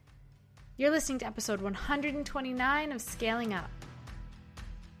You're listening to episode 129 of Scaling Up.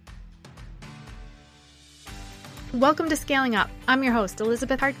 Welcome to Scaling Up. I'm your host,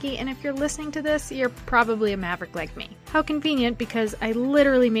 Elizabeth Hartke, and if you're listening to this, you're probably a maverick like me. How convenient, because I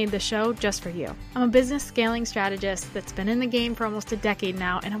literally made the show just for you. I'm a business scaling strategist that's been in the game for almost a decade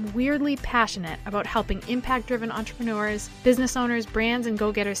now, and I'm weirdly passionate about helping impact-driven entrepreneurs, business owners, brands, and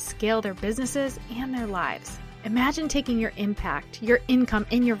go-getters scale their businesses and their lives. Imagine taking your impact, your income,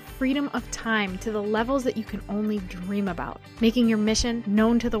 and your freedom of time to the levels that you can only dream about. Making your mission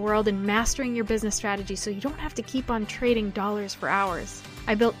known to the world and mastering your business strategy so you don't have to keep on trading dollars for hours.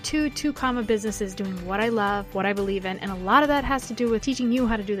 I built two comma businesses doing what I love, what I believe in, and a lot of that has to do with teaching you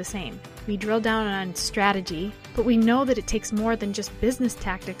how to do the same. We drill down on strategy, but we know that it takes more than just business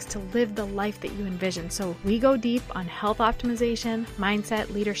tactics to live the life that you envision. So we go deep on health optimization,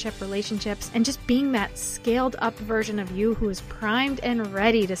 mindset, leadership, relationships, and just being that scaled up version of you who is primed and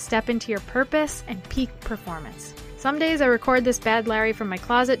ready to step into your purpose and peak performance. Some days I record this bad Larry from my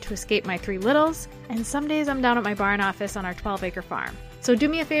closet to escape my 3 littles, and some days I'm down at my barn office on our 12-acre farm. So do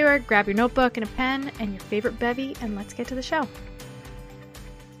me a favor, grab your notebook and a pen and your favorite bevy, and let's get to the show.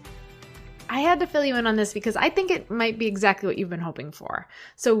 I had to fill you in on this because I think it might be exactly what you've been hoping for.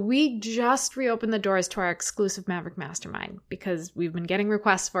 So we just reopened the doors to our exclusive Maverick Mastermind because we've been getting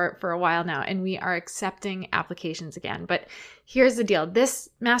requests for it for a while now, and we are accepting applications again. But here's the deal. This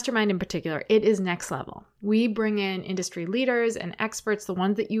mastermind in particular, it is next level. We bring in industry leaders and experts, the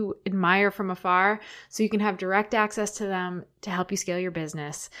ones that you admire from afar, so you can have direct access to them to help you scale your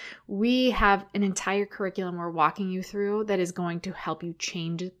business. We have an entire curriculum we're walking you through that is going to help you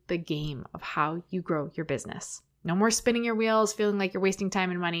change the game of how you grow your business. No more spinning your wheels, feeling like you're wasting time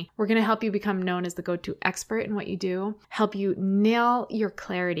and money. We're going to help you become known as the go-to expert in what you do, help you nail your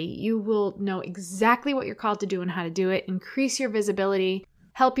clarity. You will know exactly what you're called to do and how to do it, increase your visibility,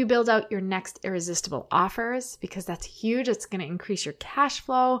 help you build out your next irresistible offers, because that's huge. It's going to increase your cash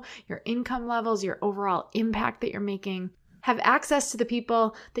flow, your income levels, your overall impact that you're making. Have access to the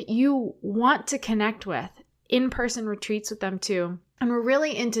people that you want to connect with, in-person retreats with them too. And we're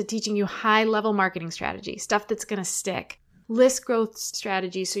really into teaching you high-level marketing strategy, stuff that's going to stick. List growth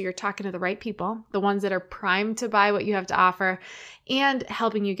strategy, so you're talking to the right people, the ones that are primed to buy what you have to offer, and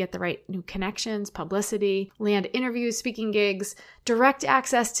helping you get the right new connections, publicity, land interviews, speaking gigs, direct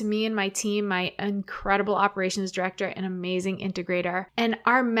access to me and my team, my incredible operations director and amazing integrator. And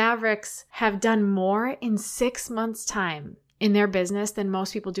our Mavericks have done more in 6 months' time in their business than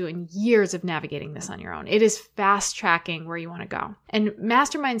most people do in years of navigating this on your own. It is fast tracking where you want to go. And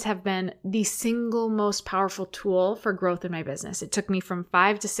masterminds have been the single most powerful tool for growth in my business. It took me from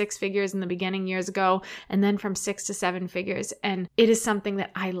 5 to 6 figures in the beginning years ago, and then from 6 to 7 figures. And it is something that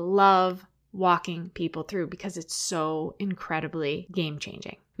I love walking people through because it's so incredibly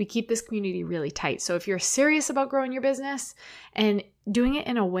game-changing. We keep this community really tight. So if you're serious about growing your business and doing it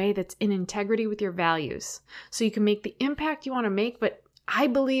in a way that's in integrity with your values, so you can make the impact you want to make, but I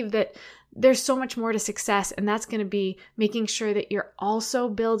believe that there's so much more to success, and that's going to be making sure that you're also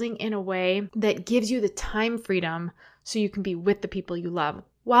building in a way that gives you the time freedom so you can be with the people you love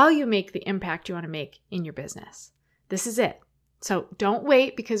while you make the impact you want to make in your business. This is it. So don't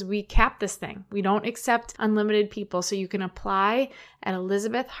wait, because we cap this thing. We don't accept unlimited people. So you can apply at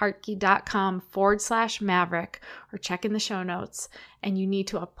elizabethhartke.com/Maverick or check in the show notes. And you need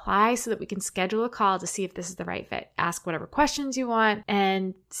to apply so that we can schedule a call to see if this is the right fit. Ask whatever questions you want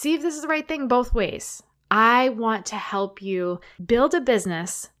and see if this is the right thing both ways. I want to help you build a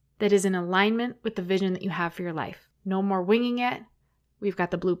business that is in alignment with the vision that you have for your life. No more winging it. We've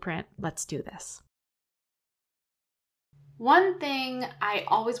got the blueprint. Let's do this. One thing I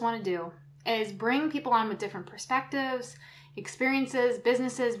always want to do is bring people on with different perspectives, experiences,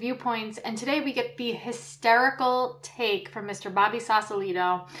 businesses, viewpoints, and today we get the hysterical take from Mr. Bobby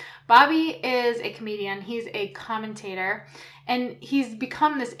Sausalito. Bobby is a comedian, he's a commentator, and he's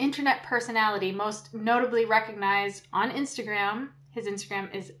become this internet personality, most notably recognized on Instagram. His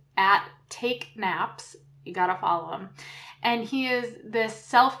Instagram is @TakeNaps. You gotta follow him. And he is this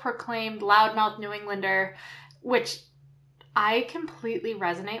self-proclaimed loudmouth New Englander, which I completely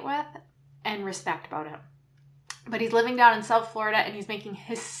resonate with and respect about him. But he's living down in South Florida, and he's making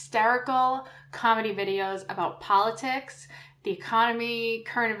hysterical comedy videos about politics, the economy,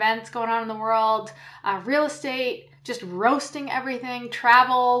 current events going on in the world, real estate, just roasting everything,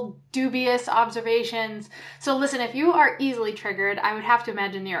 travel, dubious observations. So listen, if you are easily triggered, I would have to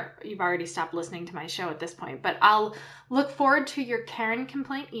imagine you've already stopped listening to my show at this point, but I'll look forward to your Karen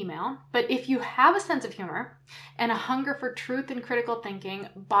complaint email. But if you have a sense of humor and a hunger for truth and critical thinking,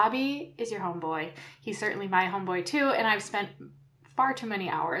 Bobby is your homeboy. He's certainly my homeboy too, and I've spent far too many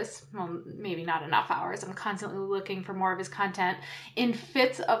hours, well, maybe not enough hours. I'm constantly looking for more of his content in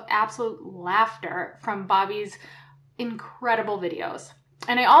fits of absolute laughter from Bobby's incredible videos.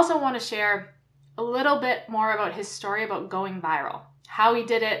 And I also want to share a little bit more about his story about going viral, how he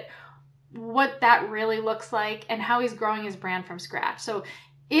did it, what that really looks like, and how he's growing his brand from scratch. So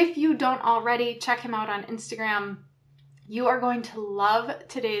if you don't already, check him out on Instagram. You are going to love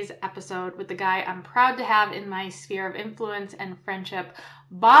today's episode with the guy I'm proud to have in my sphere of influence and friendship,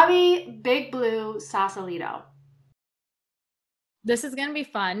 Bobby Big Blue Sausalito. This is going to be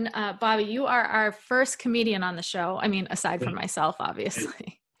fun. Bobby, you are our first comedian on the show. I mean, aside from myself,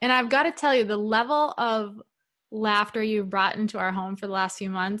 obviously. And I've got to tell you, the level of laughter you've brought into our home for the last few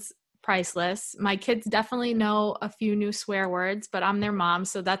months, priceless. My kids definitely know a few new swear words, but I'm their mom,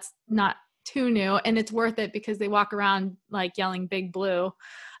 so that's not too new, and it's worth it because they walk around like yelling Big Blue.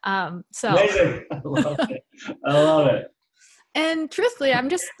 Amazing. I love it. I love it. And truthfully, I'm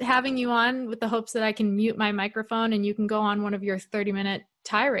just having you on with the hopes that I can mute my microphone and you can go on one of your 30-minute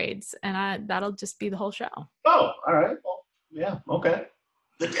tirades, and that'll just be the whole show. Oh, all right. Well, yeah, okay.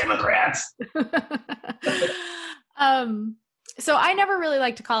 The Democrats. So I never really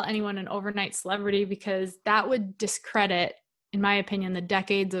like to call anyone an overnight celebrity because that would discredit, in my opinion, the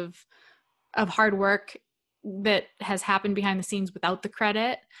decades of hard work that has happened behind the scenes without the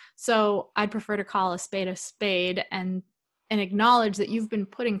credit. So I'd prefer to call a spade and acknowledge that you've been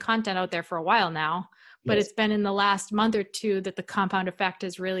putting content out there for a while now, but It's been in the last month or two that the compound effect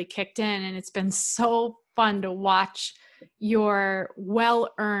has really kicked in, and it's been so fun to watch your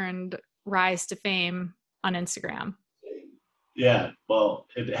well-earned rise to fame on Instagram. Yeah, well,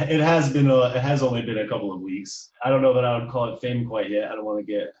 it has only been a couple of weeks. I don't know that I would call it fame quite yet. I don't want to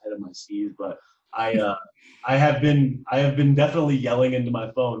get ahead of my skis, but I have been definitely yelling into my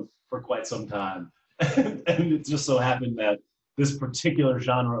phone for quite some time. And it just so happened that this particular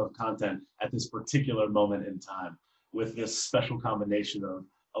genre of content at this particular moment in time, with this special combination of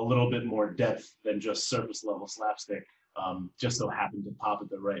a little bit more depth than just surface level slapstick, just so happened to pop at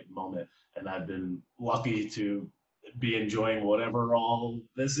the right moment. And I've been lucky to be enjoying whatever all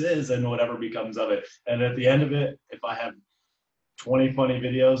this is and whatever becomes of it. And at the end of it, if I have 20 funny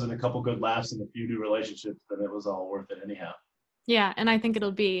videos and a couple good laughs and a few new relationships, then it was all worth it anyhow. Yeah, and I think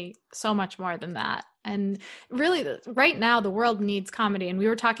it'll be so much more than that. And really, right now, the world needs comedy. And we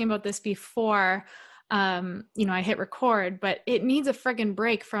were talking about this before, I hit record, but it needs a friggin'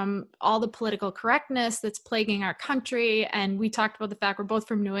 break from all the political correctness that's plaguing our country. And we talked about the fact we're both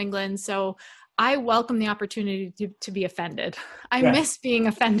from New England. So I welcome the opportunity to be offended. I miss being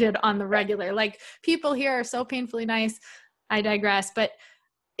offended on the regular. Like, people here are so painfully nice. I digress. But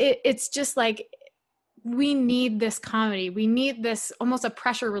it's just like, we need this comedy. We need this almost a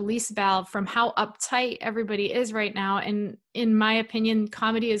pressure release valve from how uptight everybody is right now. And in my opinion,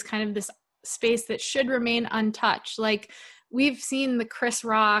 comedy is kind of this space that should remain untouched. Like, we've seen the Chris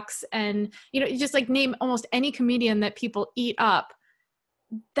Rocks and, you just like name almost any comedian that people eat up.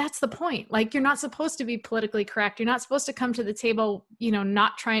 That's the point. Like, you're not supposed to be politically correct. You're not supposed to come to the table,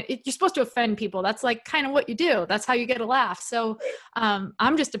 not trying, you're supposed to offend people. That's like kind of what you do. That's how you get a laugh. So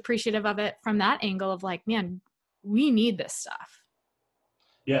I'm just appreciative of it from that angle of like, man, we need this stuff.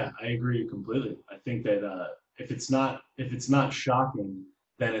 Yeah, I agree completely. I think that if it's not shocking,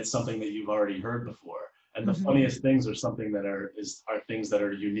 then it's something that you've already heard before. And the funniest things are something that are things that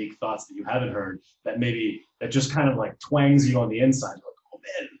are unique thoughts that you haven't heard, that just kind of like twangs you on the inside. Like, oh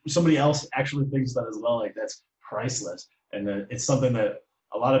man, somebody else actually thinks that as well. Like, that's priceless. And it's something that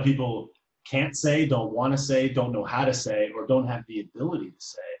a lot of people can't say, don't want to say, don't know how to say, or don't have the ability to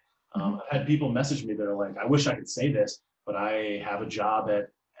say. I've had people message me that are like, I wish I could say this, but I have a job at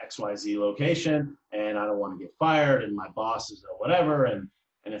XYZ location and I don't want to get fired and my boss is a whatever. And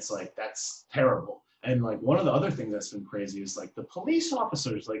it's like, that's terrible. And like, one of the other things that's been crazy is like the police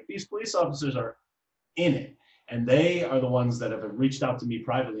officers, like these police officers are in it. And they are the ones that have reached out to me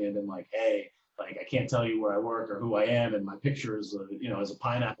privately and been like, hey, like, I can't tell you where I work or who I am. And my picture is, as a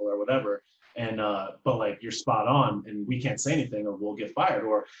pineapple or whatever. And, but like, you're spot on and we can't say anything or we'll get fired,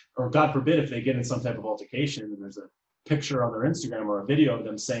 or God forbid, if they get in some type of altercation and there's a picture on their Instagram or a video of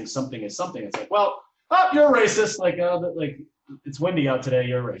them saying something is something. It's like, well, you're racist. Like, it's windy out today.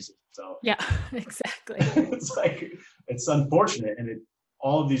 You're racist. So yeah, exactly. It's like, it's unfortunate. And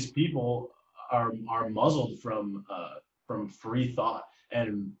all of these people are muzzled from free thought.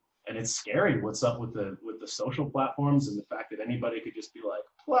 And it's scary what's up with the social platforms and the fact that anybody could just be like,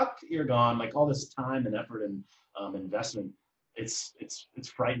 pluck, you're gone. Like, all this time and effort and investment, it's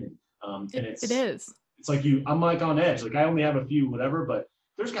frightening. And it is. It's like I'm like on edge. Like, I only have a few whatever, but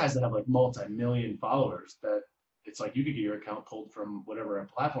there's guys that have like multi-million followers that it's like you could get your account pulled from whatever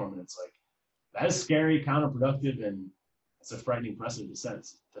platform, and it's like that is scary, counterproductive, and it's a frightening precedent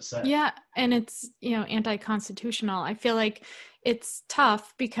to set. Yeah, and it's, anti-constitutional. I feel like it's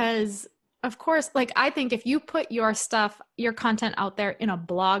tough because, of course, like I think if you put your stuff, your content out there in a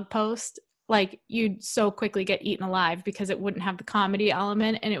blog post, like you'd so quickly get eaten alive because it wouldn't have the comedy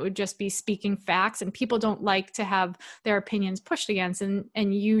element and it would just be speaking facts, and people don't like to have their opinions pushed against,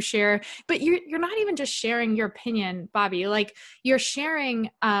 and you share, but you're not even just sharing your opinion, Bobby, like you're sharing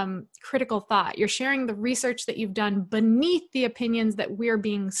critical thought, you're sharing the research that you've done beneath the opinions that we're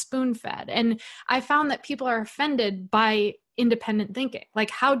being spoon fed. And I found that people are offended by independent thinking.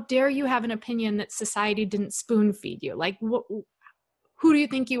 Like, how dare you have an opinion that society didn't spoon feed you? Like, who do you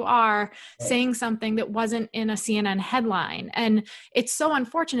think you are saying something that wasn't in a CNN headline? And it's so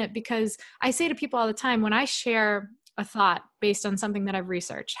unfortunate because I say to people all the time, when I share a thought based on something that I've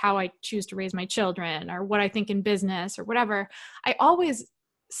researched, how I choose to raise my children or what I think in business or whatever, I always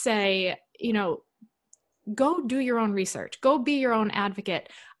say, go do your own research, go be your own advocate.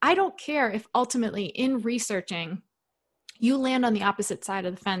 I don't care if ultimately in researching, you land on the opposite side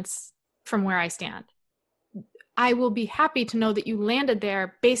of the fence from where I stand. I will be happy to know that you landed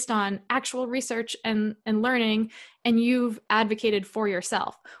there based on actual research and learning, and you've advocated for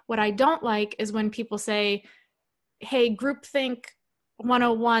yourself. What I don't like is when people say, hey, Groupthink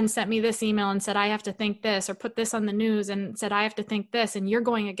 101 sent me this email and said I have to think this, or put this on the news and said I have to think this, and you're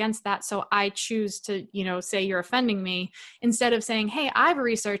going against that, so I choose to, say you're offending me, instead of saying, hey, I've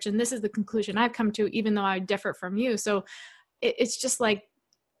researched and this is the conclusion I've come to, even though I differ from you. So it's just like,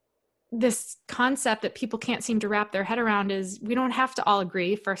 this concept that people can't seem to wrap their head around is we don't have to all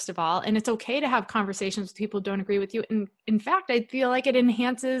agree, first of all, and it's okay to have conversations with people who don't agree with you. And in fact, I feel like it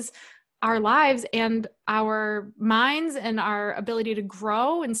enhances our lives and our minds and our ability to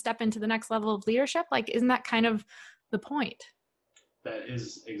grow and step into the next level of leadership. Like, isn't that kind of the point? That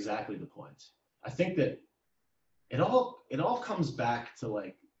is exactly the point. I think that it all comes back to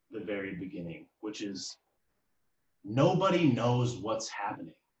like the very beginning, which is nobody knows what's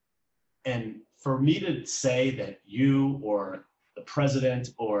happening. And for me to say that you or the president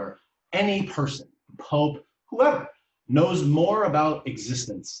or any person, Pope, whoever, knows more about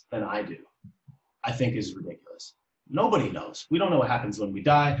existence than I do, I think is ridiculous. Nobody knows. We don't know what happens when we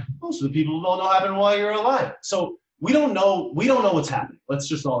die. Most of the people don't know what happened while you're alive. So we don't know what's happening. Let's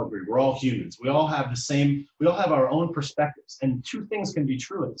just all agree. We're all humans. We all have our own perspectives. And two things can be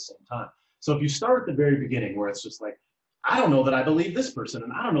true at the same time. So if you start at the very beginning where it's just like, I don't know that I believe this person,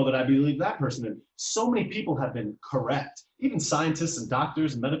 and I don't know that I believe that person. And so many people have been correct. Even scientists and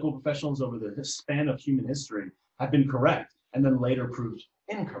doctors and medical professionals over the span of human history have been correct and then later proved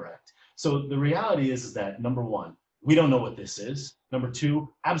incorrect. So the reality is that, number one, we don't know what this is. Number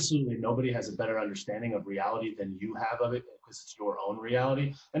two, absolutely nobody has a better understanding of reality than you have of it because it's your own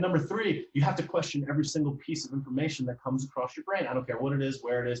reality. And number three, you have to question every single piece of information that comes across your brain. I don't care what it is,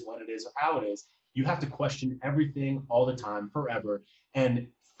 where it is, when it is, or how it is. You have to question everything all the time, forever. And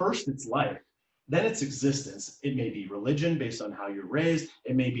first it's life, then it's existence. It may be religion based on how you're raised.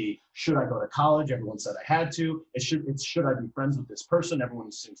 It may be, should I go to college? Everyone said I had to. It's should I be friends with this person?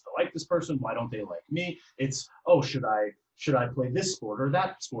 Everyone seems to like this person. Why don't they like me? It's, oh, should I play this sport or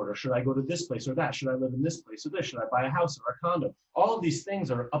that sport? Or should I go to this place or that? Should I live in this place or this? Should I buy a house or a condo? All of these things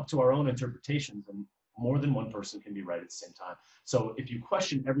are up to our own interpretations, and more than one person can be right at the same time. So if you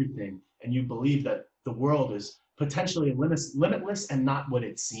question everything and you believe that the world is potentially limitless and not what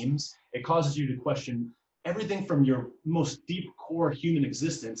it seems, it causes you to question everything from your most deep core human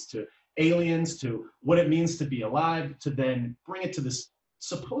existence to aliens, to what it means to be alive, to then bring it to this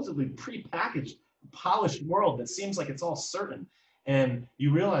supposedly prepackaged, polished world that seems like it's all certain. And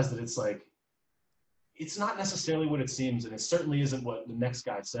you realize that it's like, it's not necessarily what it seems, and it certainly isn't what the next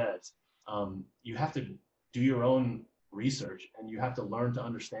guy says. You have to do your own research, and you have to learn to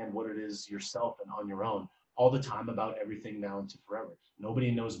understand what it is yourself and on your own all the time about everything now and to forever. Nobody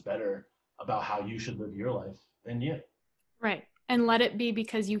knows better about how you should live your life than you. Right. And let it be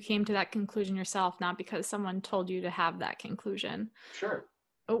because you came to that conclusion yourself, not because someone told you to have that conclusion. Sure.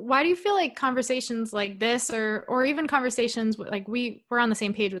 Why do you feel like conversations like this, or even conversations like we're on the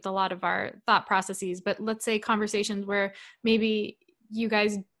same page with a lot of our thought processes, but let's say conversations where maybe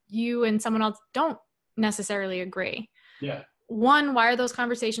you and someone else don't necessarily agree. Yeah. One, why are those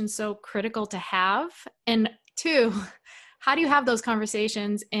conversations so critical to have? And two, how do you have those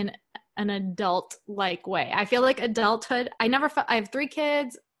conversations in an adult-like way? I feel like adulthood, I have 3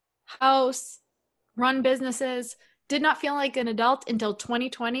 kids, house, run businesses, did not feel like an adult until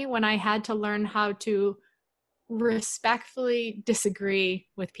 2020 when I had to learn how to respectfully disagree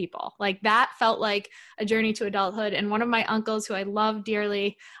with people. Like that felt like a journey to adulthood. And one of my uncles, who I love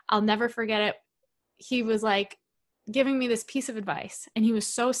dearly, I'll never forget it. He was like giving me this piece of advice, and he was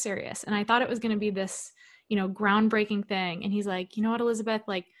so serious. And I thought it was going to be this, groundbreaking thing. And he's like, you know what, Elizabeth,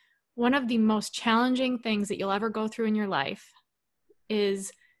 like one of the most challenging things that you'll ever go through in your life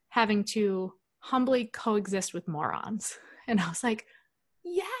is having to humbly coexist with morons. And I was like,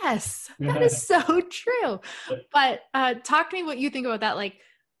 yes, that is so true. But talk to me what you think about that. Like,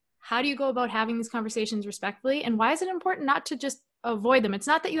 how do you go about having these conversations respectfully? And why is it important not to just avoid them? It's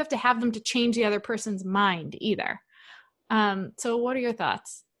not that you have to have them to change the other person's mind either. So what are your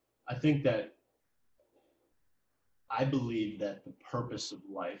thoughts? I think that I believe that the purpose of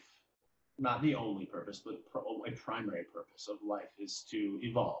life, not the only purpose, but a primary purpose of life, is to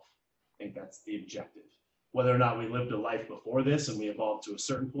evolve. I think that's the objective. Whether or not we lived a life before this and we evolved to a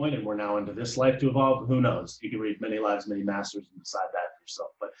certain point and we're now into this life to evolve, who knows? You can read Many Lives, Many Masters and decide that for yourself.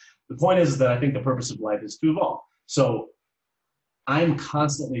 But the point is that I think the purpose of life is to evolve. So I'm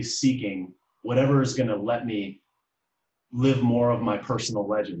constantly seeking whatever is going to let me live more of my personal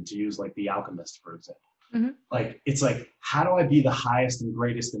legend, to use like The Alchemist, for example. Mm-hmm. Like, it's like, how do I be the highest and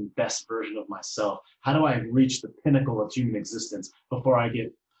greatest and best version of myself? How do I reach the pinnacle of human existence before I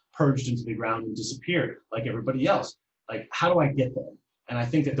get purged into the ground and disappear like everybody else? Like, how do I get there? And I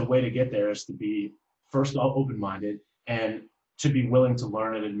think that the way to get there is to be, first of all, open-minded, and to be willing to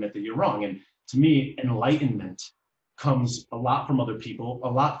learn and admit that you're wrong. And to me, enlightenment comes a lot from other people, a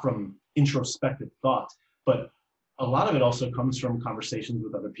lot from introspective thought, but a lot of it also comes from conversations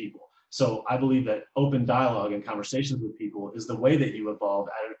with other people. So I believe that open dialogue and conversations with people is the way that you evolve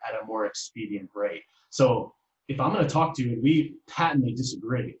at a more expedient rate. So if I'm going to talk to you and we patently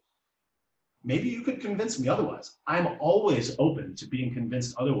disagree, maybe you could convince me otherwise. I'm always open to being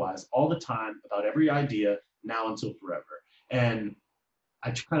convinced otherwise all the time about every idea, now until forever. And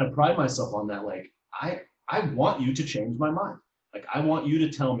I kind of pride myself on that. Like, I want you to change my mind. Like, I want you to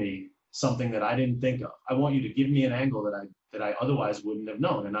tell me something that I didn't think of. I want you to give me an angle that I otherwise wouldn't have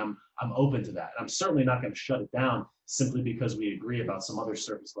known. And I'm open to that. And I'm certainly not going to shut it down simply because we agree about some other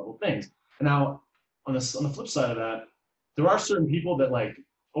surface level things. And now on the flip side of that, there are certain people that, like,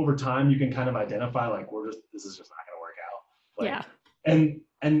 over time you can kind of identify, like, this is just not going to work out. Like, yeah.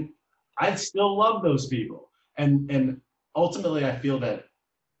 And I still love those people. And ultimately I feel that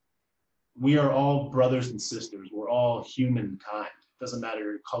we are all brothers and sisters. We're all humankind. It doesn't matter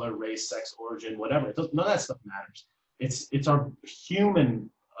your color, race, sex, origin, whatever. None of that stuff matters. It's our human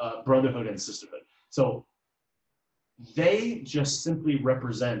brotherhood and sisterhood. So they just simply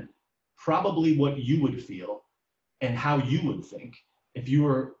represent probably what you would feel and how you would think if you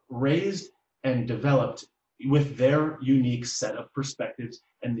were raised and developed with their unique set of perspectives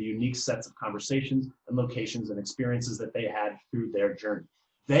and the unique sets of conversations and locations and experiences that they had through their journey.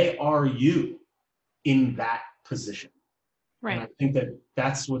 They are you in that position. Right. And I think that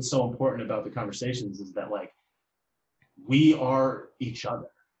that's what's so important about the conversations, is that, like, we are each other.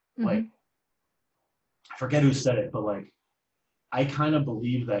 Mm-hmm. Like, I forget who said it, but, like, I kind of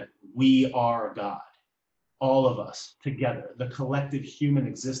believe that we are God, all of us together, the collective human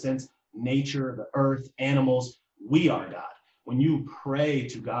existence, nature, the earth, animals, we are God. When you pray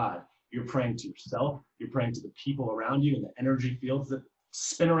to God, you're praying to yourself, you're praying to the people around you and the energy fields that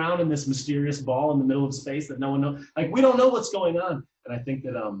spin around in this mysterious ball in the middle of space that no one knows. Like, we don't know what's going on. And I think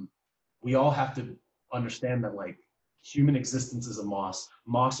that we all have to understand that, like, human existence is a moss.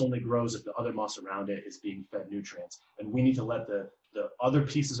 Moss only grows if the other moss around it is being fed nutrients. And we need to let the other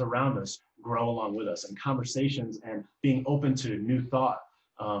pieces around us grow along with us. And conversations and being open to new thought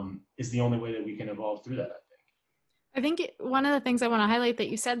is the only way that we can evolve through that, I think. One of the things I want to highlight that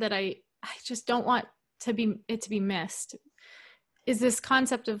you said that I just don't want to be missed is this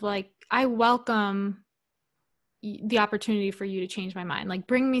concept of, like, I welcome the opportunity for you to change my mind. Like,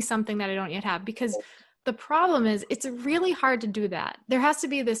 bring me something that I don't yet have, because the problem is it's really hard to do that. There has to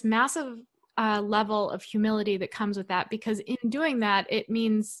be this massive level of humility that comes with that, because in doing that, it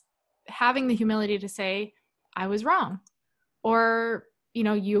means having the humility to say, I was wrong, or,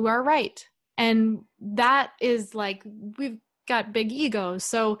 you are right. And that is, like, we've got big egos.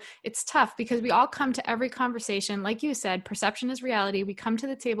 So it's tough because we all come to every conversation. Like you said, perception is reality. We come to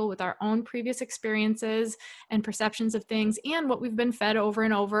the table with our own previous experiences and perceptions of things and what we've been fed over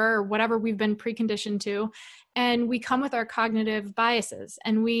and over, or whatever we've been preconditioned to. And we come with our cognitive biases,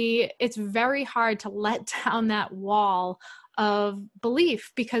 and it's very hard to let down that wall of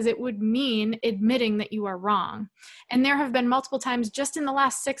belief, because it would mean admitting that you are wrong. And there have been multiple times just in the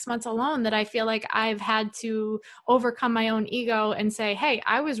last 6 months alone that I feel like I've had to overcome my own ego and say, hey,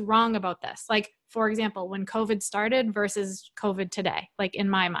 I was wrong about this. Like, for example, when COVID started versus COVID today, like in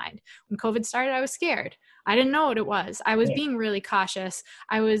my mind. When COVID started, I was scared. I didn't know what it was. I was being really cautious.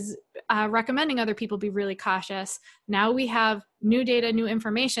 I was recommending other people be really cautious. Now we have new data, new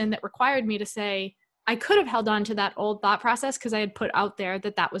information that required me to say, I could have held on to that old thought process because I had put out there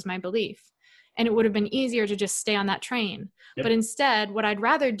that that was my belief. And it would have been easier to just stay on that train. Yep. But instead, what I'd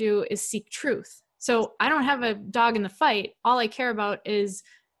rather do is seek truth. So I don't have a dog in the fight. All I care about is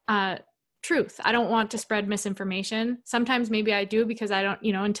truth. I don't want to spread misinformation. Sometimes maybe I do because I don't,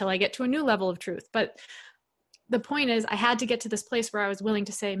 until I get to a new level of truth. But the point is, I had to get to this place where I was willing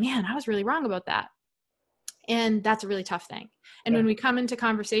to say, man, I was really wrong about that. And that's a really tough thing. And when we come into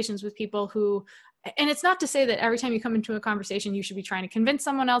conversations with people who, and it's not to say that every time you come into a conversation, you should be trying to convince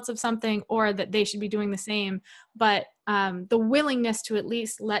someone else of something or that they should be doing the same, but the willingness to at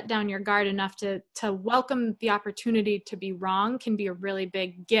least let down your guard enough to welcome the opportunity to be wrong can be a really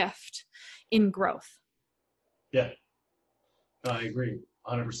big gift in growth. Yeah, no, I agree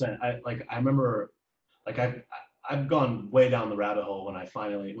 100%. I remember, I've gone way down the rabbit hole when I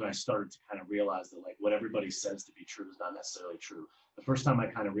started to kind of realize that like what everybody says to be true is not necessarily true. The first time I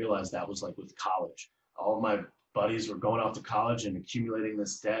kind of realized that was like with college. All of my buddies were going off to college and accumulating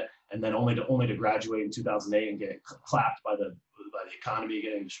this debt, and then only to graduate in 2008 and get clapped by the economy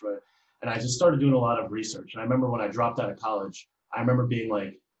getting destroyed. And I just started doing a lot of research. And I remember when I dropped out of college, I remember being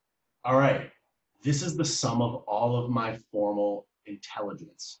like, all right, this is the sum of all of my formal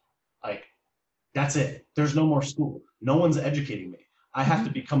intelligence. Like, that's it. There's no more school. No one's educating me. I have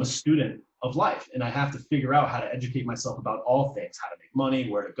to become a student of life, and I have to figure out how to educate myself about all things, how to make money,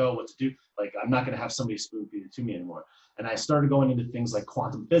 where to go, what to do. Like, I'm not going to have somebody spoon feed it to me anymore. And I started going into things like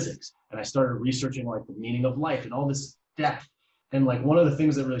quantum physics, and I started researching like the meaning of life and all this depth. And like one of the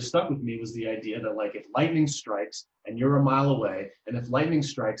things that really stuck with me was the idea that like if lightning strikes and you're a mile away, and if lightning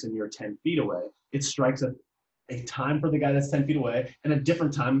strikes and you're 10 feet away, it strikes a time for the guy that's 10 feet away and a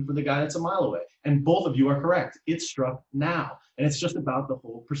different time for the guy that's a mile away. And both of you are correct. It struck now. And it's just about the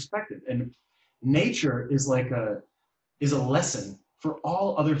whole perspective. And nature is a lesson for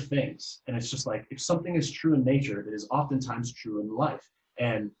all other things. And it's just like, if something is true in nature, it is oftentimes true in life.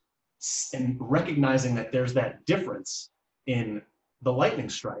 And recognizing that there's that difference in the lightning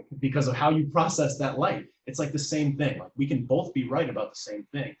strike because of how you process that light. It's like the same thing. Like we can both be right about the same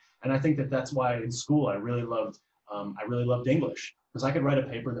thing. And I think that that's why in school I really loved English, because I could write a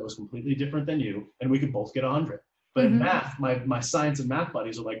paper that was completely different than you, and we could both get 100. But in math, my science and math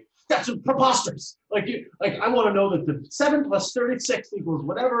buddies are like, that's preposterous. Like I want to know that the 7 plus 36 equals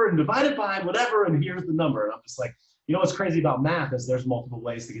whatever, and divided by whatever, and here's the number. And I'm just like, what's crazy about math is there's multiple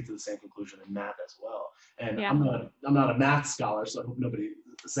ways to get to the same conclusion in math as well. And yeah. I'm not a math scholar, so I hope nobody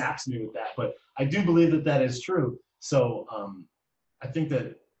zaps me with that. But I do believe that is true. So I think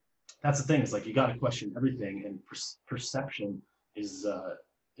that that's the thing. It's like you got to question everything, and perception is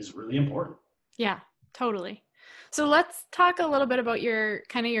really important. Yeah, totally. So let's talk a little bit about your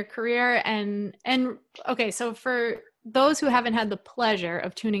career and okay. So for those who haven't had the pleasure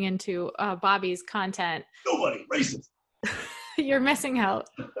of tuning into Bobby's content, nobody racist. You're missing out.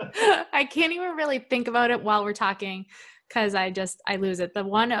 I can't even really think about it while we're talking because I lose it. The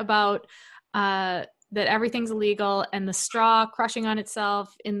one about that everything's illegal and the straw crushing on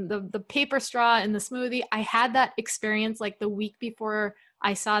itself in the paper straw in the smoothie. I had that experience like the week before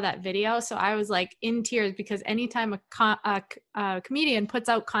I saw that video. So I was like in tears because anytime a comedian puts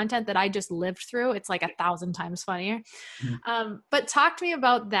out content that I just lived through, it's like 1,000 times funnier. Mm-hmm. But talk to me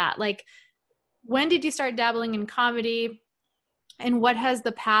about that. Like, when did you start dabbling in comedy, and what has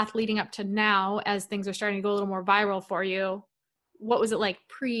the path leading up to now as things are starting to go a little more viral for you? What was it like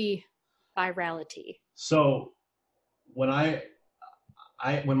pre-virality? So when I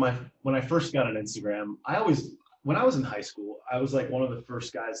first got on Instagram, when I was in high school, I was like one of the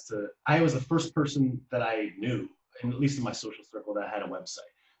first guys I was the first person that I knew, and at least in my social circle, that had a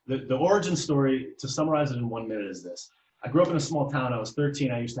website. The origin story, to summarize it in 1 minute, is this. I grew up in a small town. I was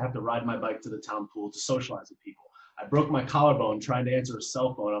 13. I used to have to ride my bike to the town pool to socialize with people. I broke my collarbone trying to answer a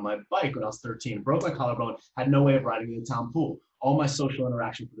cell phone on my bike when I was 13. Broke my collarbone, had no way of riding to the town pool. All my social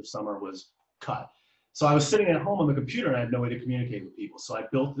interaction for the summer was cut. So I was sitting at home on the computer and I had no way to communicate with people. So I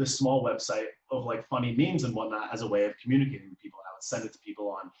built this small website of like funny memes and whatnot as a way of communicating with people. I would send it to people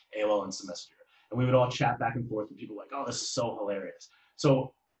on AOL Instant Messenger. And we would all chat back and forth, and people were like, oh, this is so hilarious.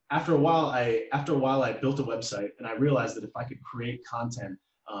 So after a while, I built a website, and I realized that if I could create content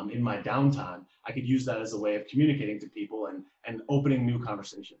in my downtime, I could use that as a way of communicating to people and opening new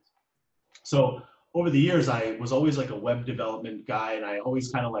conversations. So over the years, I was always like a web development guy, and I always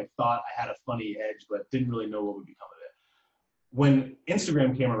kind of like thought I had a funny edge, but didn't really know what would become of it. when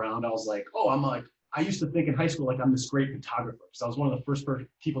Instagram came around, I was like, oh, I used to think in high school, like I'm this great photographer. So I was one of the first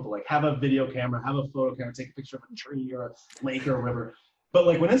people to like have a video camera, have a photo camera, take a picture of a tree or a lake or a river. But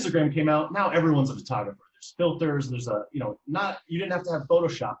like when Instagram came out, now everyone's a photographer. There's filters, there's you didn't have to have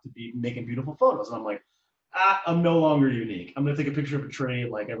Photoshop to be making beautiful photos. And I'm like, I'm no longer unique. I'm gonna take a picture of a tree,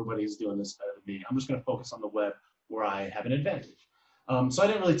 like everybody's doing this better than me. I'm just gonna focus on the web where I have an advantage. So I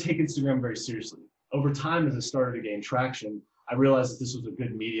didn't really take Instagram very seriously. Over time, as it started to gain traction, I realized that this was a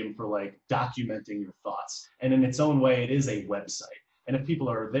good medium for like documenting your thoughts. And in its own way, it is a website. And if people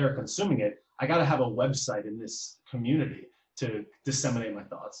are there consuming it, I got to have a website in this community to disseminate my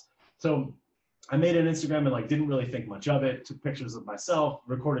thoughts. So I made an Instagram and like didn't really think much of it, took pictures of myself,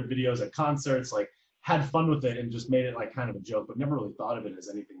 recorded videos at concerts, like had fun with it and just made it like kind of a joke, but never really thought of it as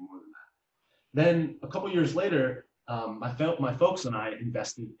anything more than that. Then a couple years later, my folks and I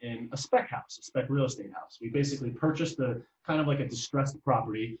invested in a spec house, a spec real estate house. We basically purchased a kind of like a distressed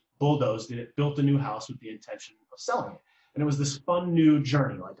property, bulldozed it, built a new house with the intention of selling it. And it was this fun new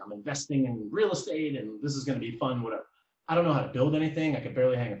journey. Like I'm investing in real estate and this is going to be fun, whatever. I don't know how to build anything. I could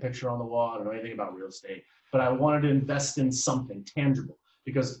barely hang a picture on the wall. I don't know anything about real estate, but I wanted to invest in something tangible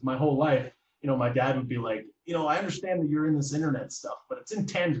because my whole life, my dad would be like, I understand that you're in this internet stuff, but it's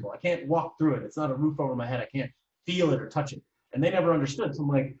intangible. I can't walk through it. It's not a roof over my head. I can't feel it or touch it. And they never understood. So I'm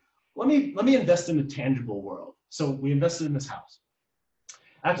like, let me invest in a tangible world. So we invested in this house.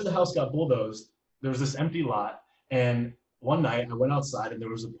 After the house got bulldozed, there was this empty lot. And one night I went outside and there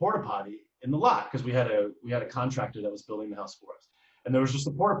was a porta potty in the lot because we had a contractor that was building the house for us. And there was just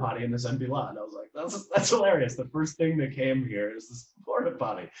a porta potty in this empty lot. And I was like, that's hilarious. The first thing that came here is this porta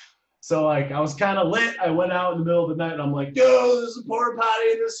potty. So like I was kind of lit. I went out in the middle of the night and I'm like, yo, there's a porta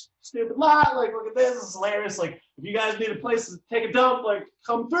potty in this stupid lot. Like, look at this. This is hilarious. Like, if you guys need a place to take a dump, like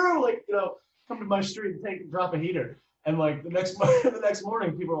come through, like, come to my street and drop a heater. And like the next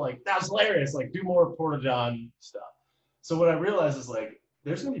morning, people are like, that's hilarious. Like, do more Porta John stuff. So what I realized is like,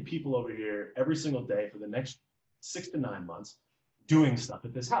 there's gonna be people over here every single day for the next 6 to 9 months doing stuff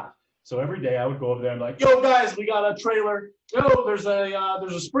at this house. So every day I would go over there and be like, yo guys, we got a trailer. Yo, there's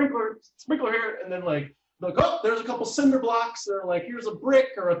a sprinkler here. And then like, oh, there's a couple cinder blocks, or like, here's a brick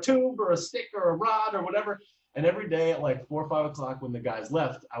or a tube or a stick or a rod or whatever. And every day at like 4 or 5 o'clock when the guys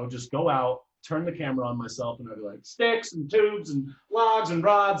left, I would just go out, turn the camera on myself, and I'd be like, sticks and tubes and logs and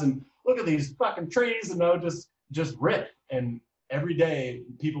rods and look at these fucking trees, and I would just rip. And every day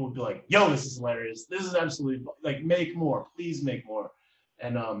people would be like, yo, this is hilarious. This is absolutely, like, make more, please make more.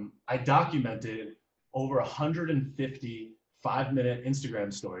 And I documented over 150 5-minute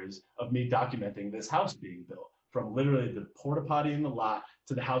Instagram stories of me documenting this house being built, from literally the porta potty in the lot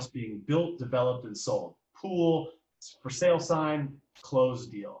to the house being built, developed, and sold. Pool, for sale sign,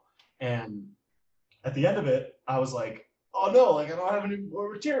 closed deal. And at the end of it, I was like, oh no, like I don't have any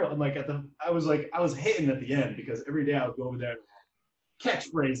more material. And like I was hitting at the end because every day I would go over there and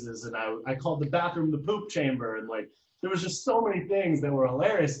catchphrases, and I called the bathroom the poop chamber, and like there was just so many things that were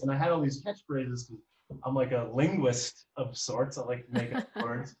hilarious. And I had all these catchphrases because I'm like a linguist of sorts. I like to make up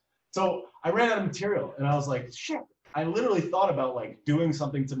words. So I ran out of material and I was like, shit, I literally thought about like doing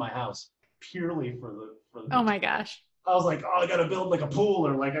something to my house purely for the Oh my gosh. I was like, oh, I gotta build like a pool,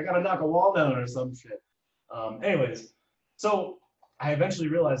 or like I gotta knock a wall down or some shit. Anyways, so I eventually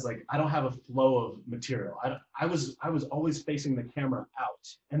realized like I don't have a flow of material. I was always facing the camera out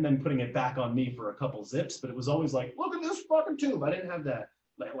and then putting it back on me for a couple zips, but it was always like, look at this fucking tube. I didn't have that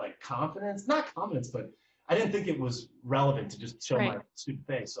like confidence, not confidence, but I didn't think it was relevant to just show my stupid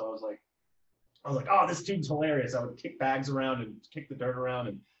face. So I was like, oh, this tube's hilarious. I would kick bags around and kick the dirt around,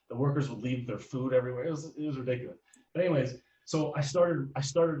 and the workers would leave their food everywhere. It was ridiculous. But anyways, so I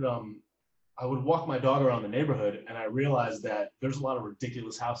would walk my dog around the neighborhood, and I realized that there's a lot of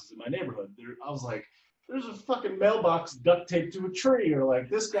ridiculous houses in my neighborhood. I was like, there's a fucking mailbox duct taped to a tree, or like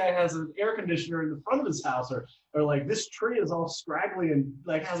this guy has an air conditioner in the front of his house, or like this tree is all scraggly and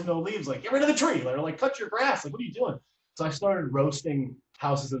like has no leaves. Like, get rid of the tree, or like cut your grass. Like, what are you doing? So I started roasting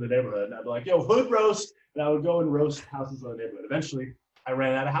houses in the neighborhood, and I'd be like, yo, hood roast, and I would go and roast houses in the neighborhood. Eventually, I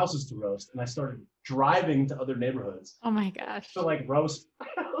ran out of houses to roast, and I started driving to other neighborhoods. Oh my gosh. To like roast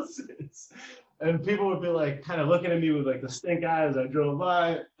houses. And people would be like kind of looking at me with like the stink eye as I drove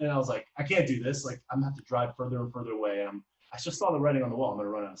by. And I was like, I can't do this. Like, I'm gonna have to drive further and further away. And I just saw the writing on the wall. I'm gonna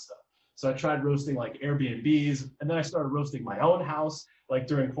run out of stuff. So I tried roasting like Airbnbs, and then I started roasting my own house. Like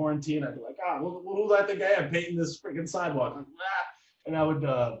during quarantine, I'd be like, what do I think I am, painting this freaking sidewalk? Like, and I would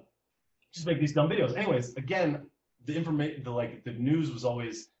just make these dumb videos. Anyways, again, the information, the news was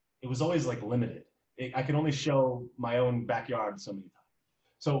always like limited. I could only show my own backyard so many times.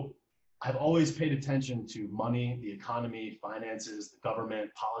 So I've always paid attention to money, the economy, finances, the government,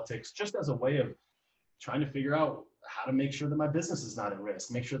 politics, just as a way of trying to figure out how to make sure that my business is not at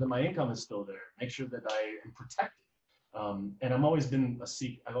risk, make sure that my income is still there, make sure that I am protected. And I've always been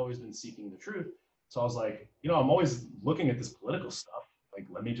seeking the truth. So I was like, I'm always looking at this political stuff. Like,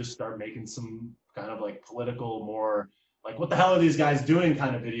 let me just start making some kind of like political, more like, what the hell are these guys doing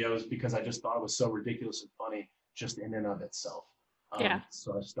kind of videos, because I just thought it was so ridiculous and funny just in and of itself.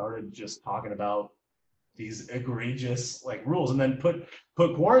 So I started just talking about these egregious like rules, and then put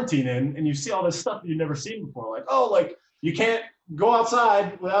quarantine in, and you see all this stuff that you've never seen before. Like, oh, like you can't go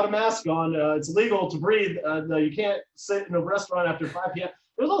outside without a mask on. It's illegal to breathe. You can't sit in a restaurant after 5 p.m.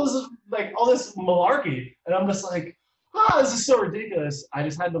 There's all this malarkey, and I'm just like, this is so ridiculous. I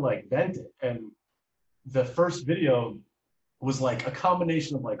just had to like vent it, and the first video was like a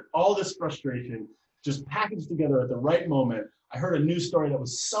combination of like all this frustration just packaged together at the right moment. I heard a news story that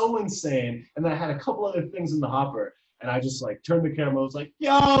was so insane, and then I had a couple other things in the hopper, and I just like turned the camera. I was like,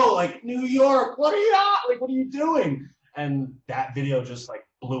 "Yo, like New York, what are you doing?" And that video just like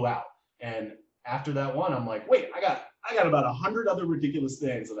blew out. And after that one, I'm like, "Wait, I got about 100 other ridiculous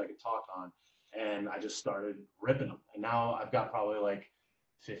things that I could talk on," and I just started ripping them. And now I've got probably like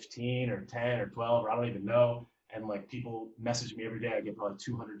 15 or 10 or 12, or I don't even know. And like people message me every day. I get probably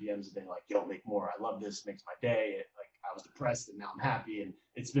 200 DMs a day, like, "Yo, make more. I love this. Makes my day." I was depressed and now I'm happy, and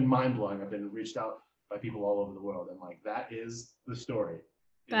it's been mind blowing. I've been reached out by people all over the world, and like that is the story.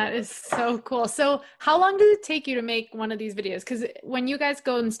 That is so cool. So how long does it take you to make one of these videos? Because when you guys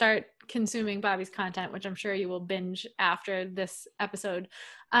go and start consuming Bobby's content, which I'm sure you will binge after this episode,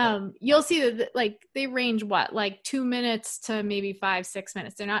 you'll see that like they range like 2 minutes to maybe 5-6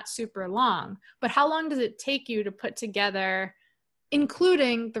 minutes. They're not super long, but how long does it take you to put together,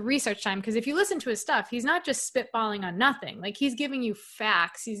 including the research time? Because if you listen to his stuff, he's not just spitballing on nothing. Like he's giving you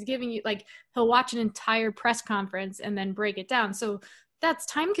facts. He's giving you like, he'll watch an entire press conference and then break it down. So that's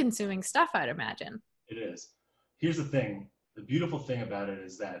time consuming stuff, I'd imagine. It is. Here's the thing. The beautiful thing about it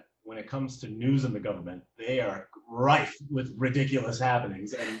is that when it comes to news and the government, they are rife with ridiculous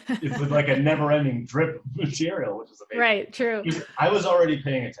happenings, and it's with like a never ending drip of material, which is amazing. Right. True. I was already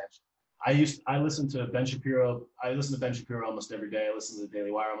paying attention. I listen to Ben Shapiro. I listen to Ben Shapiro almost every day. I listen to the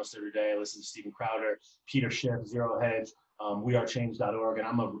Daily Wire almost every day. I listen to Steven Crowder, Peter Schiff, Zero Hedge, WeAreChange.org, and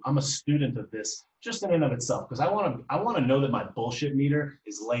I'm a student of this just in and of itself, because I want to know that my bullshit meter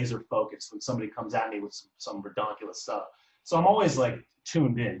is laser focused when somebody comes at me with some redonkulous stuff. So I'm always like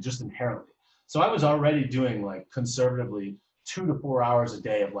tuned in just inherently. So I was already doing like conservatively 2 to 4 hours a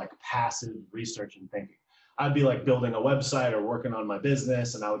day of like passive research and thinking. I'd be like building a website or working on my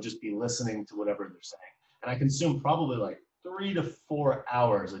business, and I would just be listening to whatever they're saying. And I consume probably like 3 to 4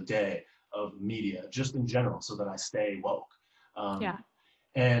 hours a day of media just in general, so that I stay woke.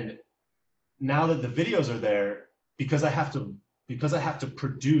 And now that the videos are there, because I have to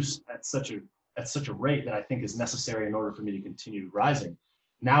produce at such a rate that I think is necessary in order for me to continue rising.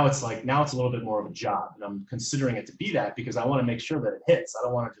 Now it's a little bit more of a job, and I'm considering it to be that, because I want to make sure that it hits. I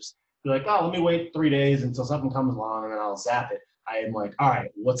don't want to just be like, oh, let me wait 3 days until something comes along and then I'll zap it. I am like, all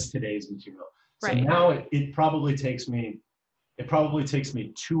right, what's today's material? So now it probably takes me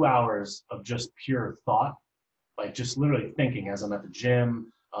 2 hours of just pure thought, like just literally thinking as I'm at the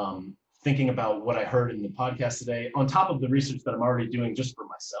gym, thinking about what I heard in the podcast today, on top of the research that I'm already doing just for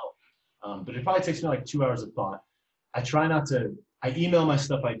myself. But it probably takes me like 2 hours of thought. I email my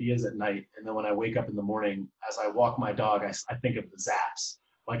stuff ideas at night, and then when I wake up in the morning, as I walk my dog, I think of the zaps.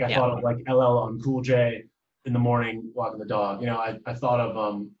 Like I thought of like LL on Cool J in the morning walking the dog. I thought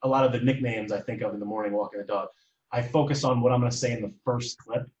of a lot of the nicknames I think of in the morning walking the dog. I focus on what I'm going to say in the first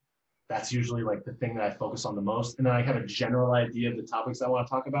clip. That's usually like the thing that I focus on the most. And then I have a general idea of the topics I want to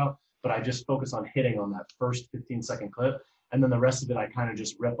talk about, but I just focus on hitting on that first 15-second clip. And then the rest of it, I kind of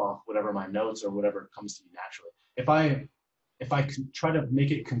just rip off whatever my notes or whatever comes to me naturally. If I try to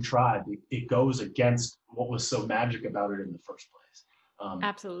make it contrived, it goes against what was so magic about it in the first place.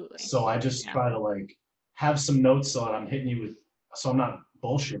 Absolutely. So I just try to like have some notes so that I'm hitting you with, so I'm not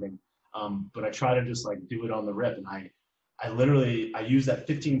bullshitting, but I try to just like do it on the rip. And I use that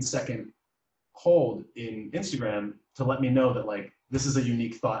 15-second hold in Instagram to let me know that like, this is a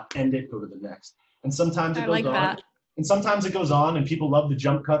unique thought, end it, go to the next. And sometimes it goes on. And sometimes it goes on and people love the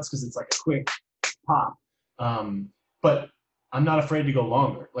jump cuts because it's like a quick pop. But I'm not afraid to go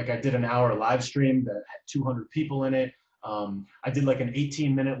longer. Like I did an hour live stream that had 200 people in it. I did like an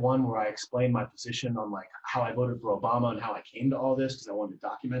 18-minute one where I explained my position on like how I voted for Obama and how I came to all this, because I wanted to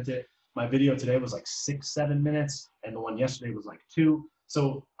document it. My video today was like 6-7 minutes, and the one yesterday was like 2.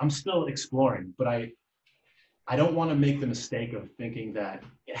 So I'm still exploring, but I don't want to make the mistake of thinking that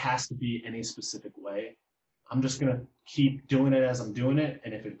it has to be any specific way. I'm just going to keep doing it as I'm doing it.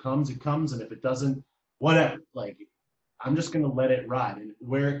 And if it comes, it comes. And if it doesn't, whatever. Like, I'm just going to let it ride. And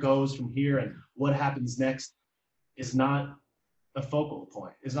where it goes from here and what happens next is not a focal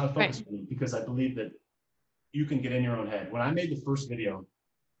point. It's not a focus for me, because I believe that you can get in your own head. When I made the first video,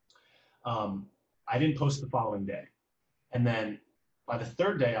 I didn't post the following day. And then by the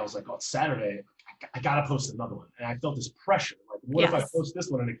third day, I was like, oh, it's Saturday. I got to post another one. And I felt this pressure. Like, what if I post this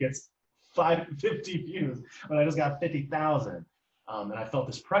one and it gets 50 views when I just got 50,000? And I felt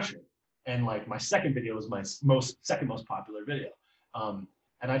this pressure. And like my second video was my second most popular video.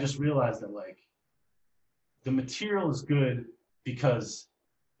 And I just realized that like the material is good because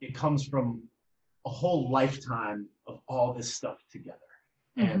it comes from a whole lifetime of all this stuff together.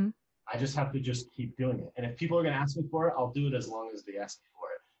 And I just have to just keep doing it. And if people are going to ask me for it, I'll do it as long as they ask me for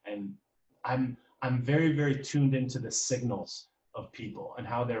it. And I'm very, very tuned into the signals of people and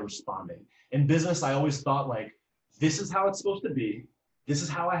how they're responding. In business, I always thought like, this is how it's supposed to be. This is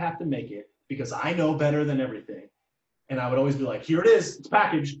how I have to make it because I know better than everything. And I would always be like, here it is, it's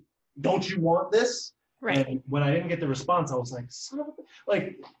packaged. Don't you want this? Right. And when I didn't get the response, I was like, son of a,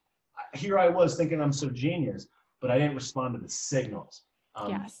 like, here I was thinking I'm so genius, but I didn't respond to the signals.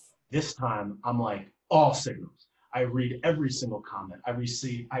 This time I'm like, all signals. I read every single comment. I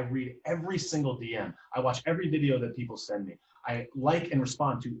read every single DM. I watch every video that people send me. I like and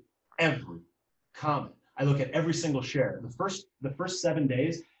respond to every comment. I look at every single share. The first 7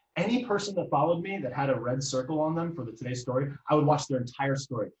 days, any person that followed me that had a red circle on them for the Today Story, I would watch their entire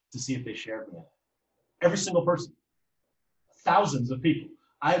story to see if they shared me. Every single person. Thousands of people.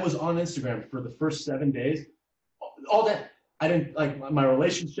 I was on Instagram for the first 7 days, all day. I didn't, like, my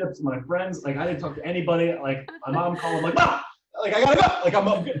relationships, my friends, like, I didn't talk to anybody. Like, my mom called, like, Mom, like, I gotta go. Like,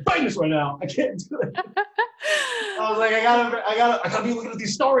 I'm getting famous right now. I can't do it. I was like, I gotta be looking at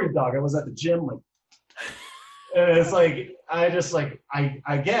these stories, dog. I was at the gym, like, and it's like,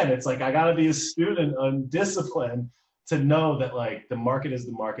 again, it's like, I gotta be a student on discipline to know that, like, the market is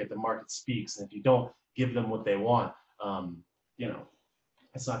the market speaks. And if you don't give them what they want, you know,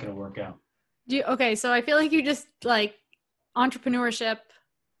 it's not gonna work out. Okay, so I feel like you just, like, entrepreneurship,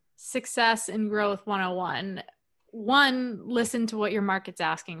 success, and growth 101. One, listen to what your market's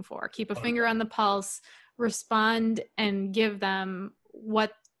asking for. Keep a finger on the pulse, respond, and give them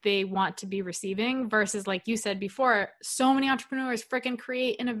what they want to be receiving versus, like you said before, so many entrepreneurs freaking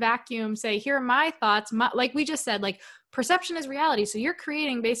create in a vacuum, say, here are my thoughts. Like we just said, like, perception is reality. So you're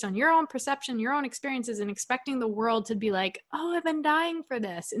creating based on your own perception, your own experiences, and expecting the world to be like, oh, I've been dying for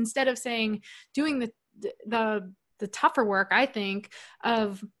this, instead of saying, doing the tougher work, I think,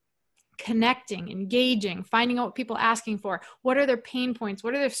 of connecting, engaging, finding out what people are asking for, what are their pain points,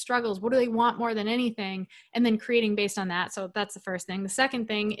 what are their struggles, what do they want more than anything, and then creating based on that. So that's the first thing. The second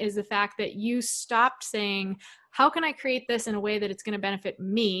thing is the fact that you stopped saying, how can I create this in a way that it's going to benefit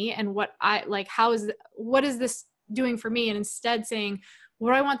me, and what is this doing for me, and instead saying,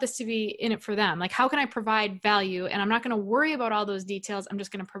 what do I want this to be in it for them? Like, how can I provide value? And I'm not going to worry about all those details. I'm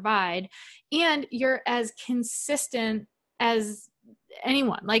just going to provide. And you're as consistent as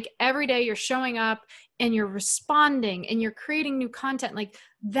anyone. Like, every day you're showing up and you're responding and you're creating new content. Like,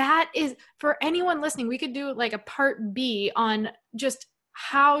 that is, for anyone listening, we could do like a part B on just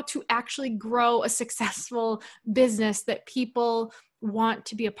how to actually grow a successful business that people want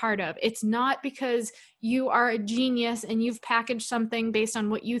to be a part of. It's not because you are a genius and you've packaged something based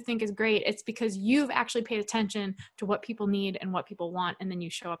on what you think is great. It's because you've actually paid attention to what people need and what people want, and then you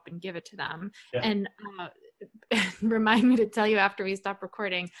show up and give it to them. Yeah. And remind me to tell you after we stop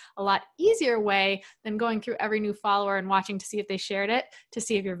recording, a lot easier way than going through every new follower and watching to see if they shared it, to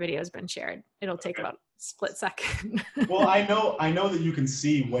see if your video has been shared. It'll take about a split second. Well, I know that you can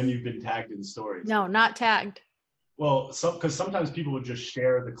see when you've been tagged in stories. No, not tagged. Well, because sometimes people would just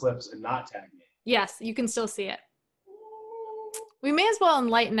share the clips and not tag me. Yes, you can still see it. We may as well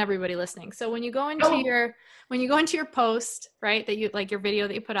enlighten everybody listening. So when you go into your post, right, that you, like, your video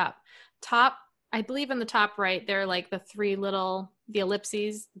that you put up, top, I believe in the top right, there are like the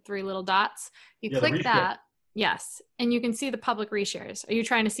ellipses, the three little dots. You click that. Yes. And you can see the public reshares. Are you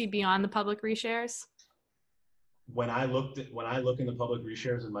trying to see beyond the public reshares? When I look in the public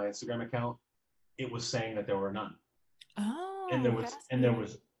reshares in my Instagram account, it was saying that there were none. Oh, and there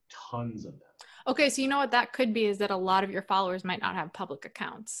was tons of them. Okay, so you know what that could be, is that a lot of your followers might not have public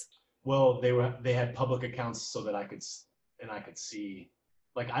accounts. Well, they had public accounts so that I could see.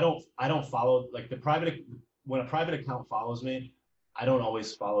 Like, I don't follow, like, when a private account follows me, I don't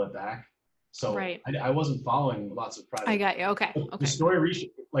always follow it back. So right. I wasn't following lots of private. I got you. Okay. The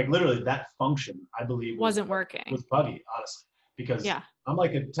story like, literally that function, I believe, wasn't working. Was buggy, honestly, because I'm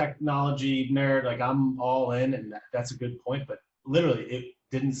like a technology nerd. Like I'm all in, and that's a good point. But literally, it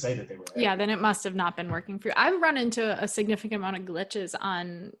didn't say that they were Yeah, then it must have not been working for you. I've run into a significant amount of glitches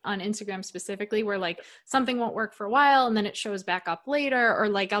on Instagram specifically, where like something won't work for a while and then it shows back up later, or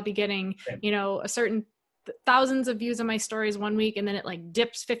like I'll be getting, a certain thousands of views on my stories one week and then it like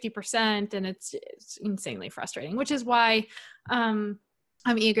dips 50%, and it's insanely frustrating, which is why I'm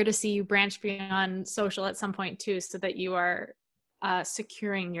eager to see you branch beyond social at some point too, so that you are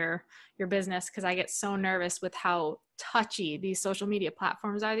securing your business, because I get so nervous with how touchy these social media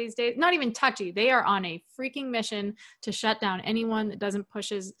platforms are these days. Not even touchy, they are on a freaking mission to shut down anyone that doesn't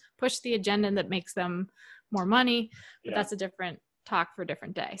push the agenda that makes them more money. But that's a different talk for a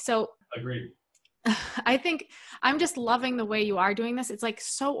different day. So agreed. I think I'm just loving the way you are doing this. It's like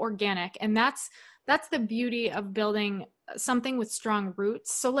so organic, and that's the beauty of building something with strong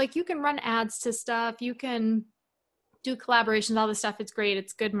roots. So like you can run ads to stuff, you can do collaborations, all this stuff. It's great.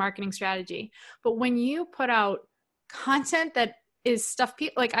 It's good marketing strategy. But when you put out content that is stuff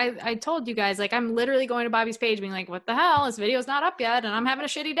people like, I told you guys, like I'm literally going to Bobby's page being like, what the hell, this video's not up yet and I'm having a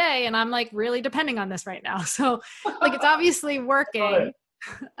shitty day and I'm like really depending on this right now. So like it's obviously working.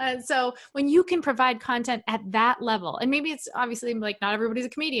 And so when you can provide content at that level, and maybe it's obviously like not everybody's a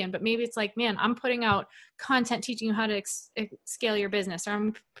comedian, but maybe it's like, man, I'm putting out content teaching you how to scale your business, or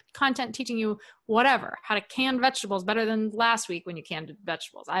I'm content teaching you whatever, how to can vegetables better than last week when you canned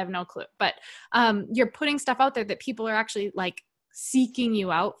vegetables. I have no clue, but you're putting stuff out there that people are actually like seeking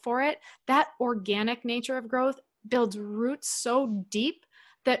you out for it. That organic nature of growth builds roots so deep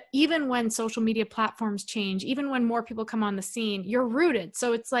that even when social media platforms change, even when more people come on the scene, you're rooted.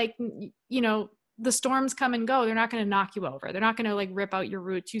 So it's like, the storms come and go. They're not going to knock you over. They're not going to like rip out your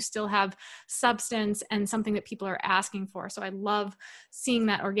roots. You still have substance and something that people are asking for. So I love seeing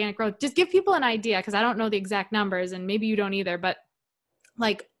that organic growth. Just give people an idea, because I don't know the exact numbers and maybe you don't either, but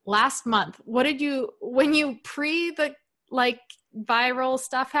like last month, what did you, when you the like viral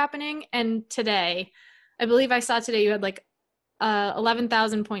stuff happening, and today, I believe I saw today you had like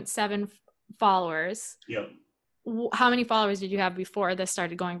 11,000.7 followers. Yep. How many followers did you have before this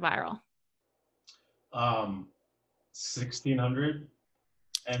started going viral? 1,600.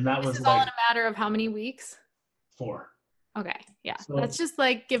 And that This was is like all in a matter of how many weeks? 4. Okay. Yeah. So, that's just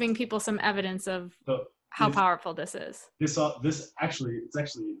like giving people some evidence of how powerful this is. This actually, it's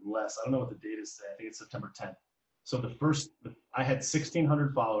actually less. I don't know what the date is today. I think it's September 10th. So I had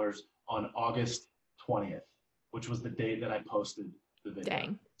 1,600 followers on August 20th. Which was the date that I posted the video.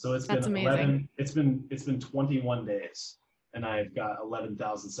 Dang. So it's That's been amazing. It's been 21 days, and I've got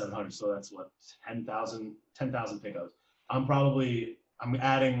 11,700. So that's what 10,000 pickups. I'm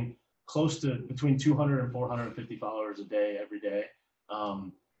adding close to between 200 and 450 followers a day every day.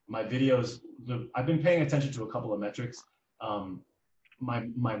 My videos, I've been paying attention to a couple of metrics.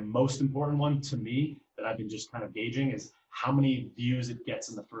 My most important one to me that I've been just kind of gauging is how many views it gets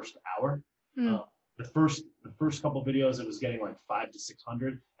in the first hour. The first couple videos, it was getting like 500 to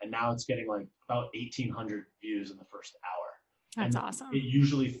 600, and now it's getting like about 1,800 views in the first hour. That's and awesome. It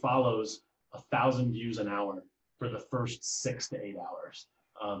usually follows 1,000 views an hour for the first 6 to 8 hours.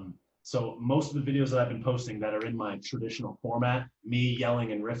 So most of the videos that I've been posting that are in my traditional format, me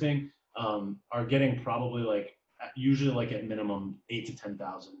yelling and riffing, are getting probably like usually like at minimum 8,000 to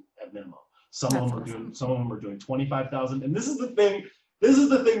 10,000 at minimum. Some of them are doing 25,000, and this is the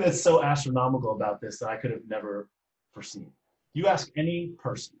thing that's so astronomical about this that I could have never foreseen. You ask any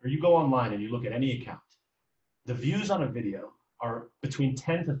person, or you go online and you look at any account, the views on a video are between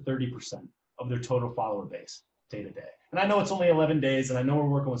 10 to 30% of their total follower base day to day. And I know it's only 11 days, and I know we're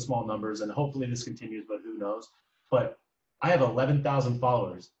working with small numbers, and hopefully this continues, but who knows? But I have 11,000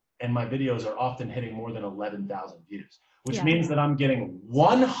 followers, and my videos are often hitting more than 11,000 views, which means that I'm getting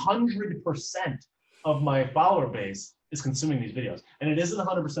 100% of my follower base is consuming these videos. And it isn't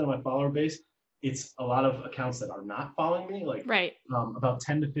 100% of my follower base. It's a lot of accounts that are not following me. Like about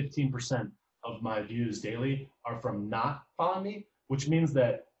 10 to 15% of my views daily are from not following me, which means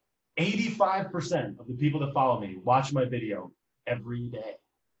that 85% of the people that follow me watch my video every day.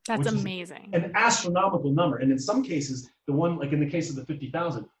 That's amazing. An astronomical number. And in some cases, the one, like in the case of the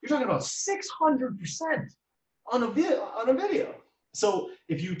 50,000, you're talking about 600% on a video. So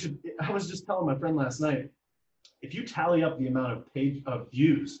I was just telling my friend last night, if you tally up the amount of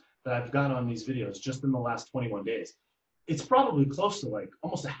views that I've got on these videos just in the last 21 days, it's probably close to like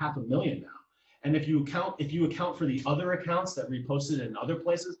almost 500,000 now. And if you account for the other accounts that reposted in other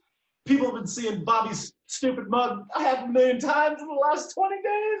places, people have been seeing Bobby's stupid mug 500,000 times in the last 20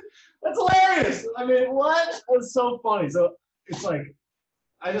 days. That's hilarious. I mean, what? That's so funny. So it's like,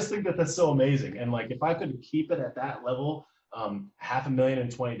 I just think that that's so amazing. And like, if I could keep it at that level, 500,000 in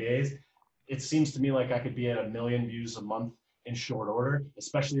 20 days. It seems to me like I could be at 1 million views a month in short order,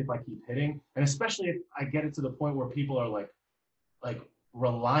 especially if I keep hitting, and especially if I get it to the point where people are like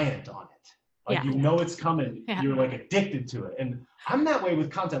reliant on it. Like, you know it's coming. Yeah. You're like addicted to it. And I'm that way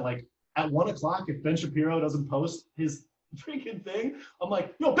with content. Like at 1 o'clock, if Ben Shapiro doesn't post his freaking thing, I'm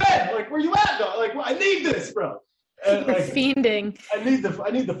like, yo, Ben, like, where you at, though? Like, well, I need this, bro. And, like, fiending. I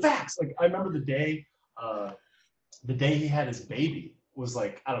need the facts. Like, I remember the day he had his baby was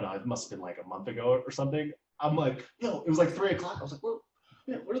like, I don't know, it must have been like a month ago or something. I'm like, yo, it was like 3 o'clock. I was like, well,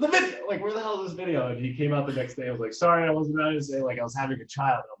 where's the video? Like, where the hell is this video? And he came out the next day. I was like, sorry, I wasn't ready to say, like, I was having a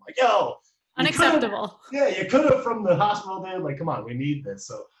child. And I'm like, yo. Unacceptable. You could have from the hospital, dude. Like, come on, we need this.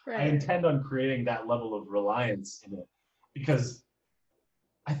 So I intend on creating that level of reliance in it because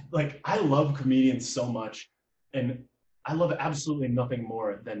I love comedians so much, and I love absolutely nothing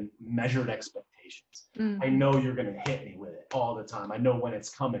more than measured expectations. I know you're going to hit me with it all the time. I know when it's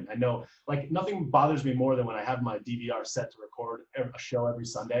coming. I know, like, nothing bothers me more than when I have my DVR set to record a show every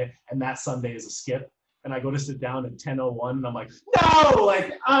Sunday, and that Sunday is a skip, and I go to sit down at 10:01, and I'm like, no,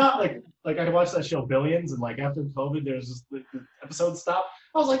 like I watched that show Billions, and like after COVID, there's just the episode stopped.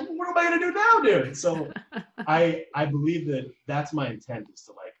 I was like, what am I going to do now, dude? So I believe that that's my intent, is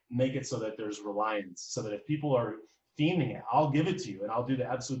to like make it so that there's reliance, so that if people are theming it, I'll give it to you, and I'll do the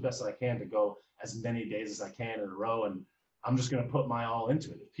absolute best that I can to go as many days as I can in a row, and I'm just going to put my all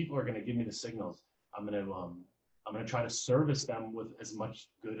into it. If people are going to give me the signals, I'm going to try to service them with as much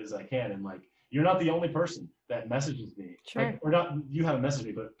good as I can. And like, you're not the only person that messages me. Sure. Like, or not, you haven't messaged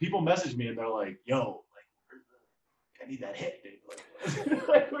me, but people message me and they're like, yo, like, I need that hit, dude.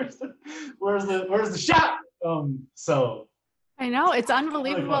 Like, where's the shot? So I know, it's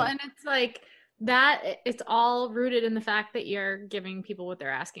unbelievable. And it's like that, it's all rooted in the fact that you're giving people what they're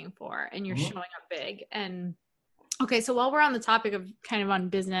asking for, and you're showing up big. And okay, so while we're on the topic of kind of on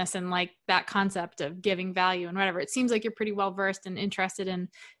business and like that concept of giving value and whatever, it seems like you're pretty well versed and interested in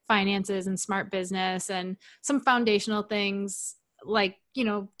finances and smart business and some foundational things like, you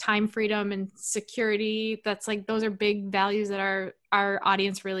know, time freedom and security. That's like, those are big values that our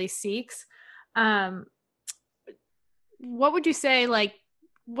audience really seeks. What would you say, like,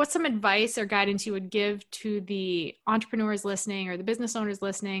 what's some advice or guidance you would give to the entrepreneurs listening or the business owners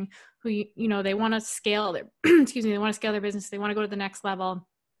listening who, you know, they want to scale their, they want to scale their business. They want to go to the next level,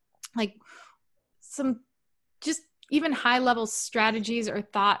 like some just even high level strategies or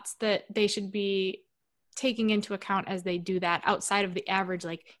thoughts that they should be taking into account as they do that, outside of the average,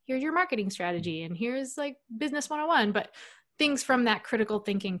 like, here's your marketing strategy and here's like business 101, but things from that critical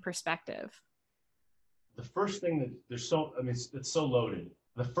thinking perspective. The first thing that it's so loaded.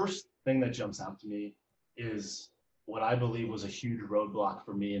 The first thing that jumps out to me is what I believe was a huge roadblock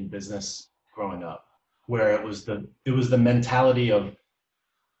for me in business growing up, where it was the mentality of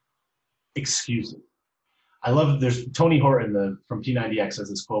excuses. I love, there's Tony Horton from P90X has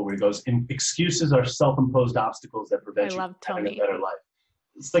this quote where he goes, excuses are self-imposed obstacles that prevent you from having a better life.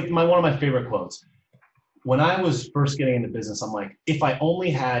 It's like one of my favorite quotes. When I was first getting into business, I'm like, if I only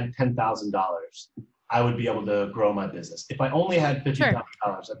had $10,000, I would be able to grow my business. If I only had $50,000,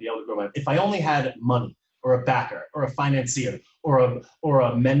 I'd be able to grow if I only had money or a backer or a financier or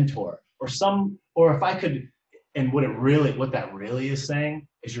a mentor or if I could, and what that really is saying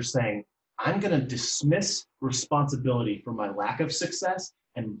is you're saying, I'm going to dismiss responsibility for my lack of success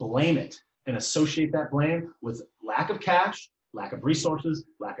and blame it and associate that blame with lack of cash, lack of resources,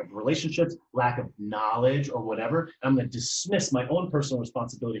 lack of relationships, lack of knowledge or whatever. And I'm going to dismiss my own personal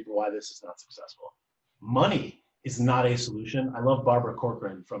responsibility for why this is not successful. Money is not a solution. I love Barbara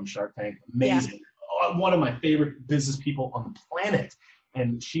Corcoran from Shark Tank. Amazing. Yeah. One of my favorite business people on the planet.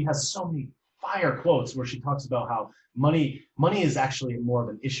 And she has so many fire quotes where she talks about how money is actually more of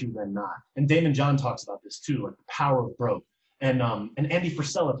an issue than not. And Damon John talks about this too, like the power of broke. And Andy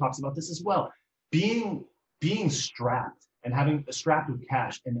Frisella talks about this as well. Being strapped and having strapped with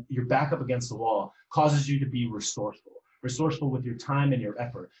cash and your back up against the wall causes you to be resourceful with your time and your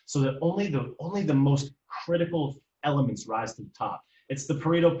effort, so that only the most critical elements rise to the top. It's the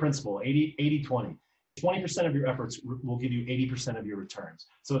Pareto principle, 80-20. 20% of your efforts will give you 80% of your returns.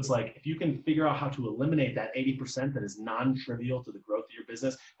 So it's like, if you can figure out how to eliminate that 80% that is non-trivial to the growth of your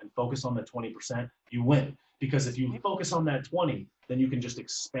business and focus on the 20%, you win. Because if you focus on that 20, then you can just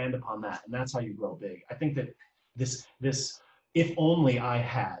expand upon that. And that's how you grow big. I think that this if only I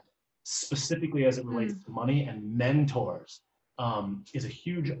had, specifically as it relates to money and mentors, is a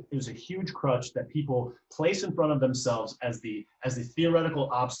huge crutch that people place in front of themselves as the theoretical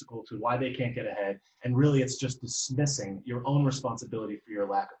obstacle to why they can't get ahead. And really, it's just dismissing your own responsibility for your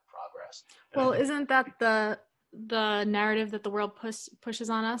lack of progress. Well, isn't that the narrative that the world pushes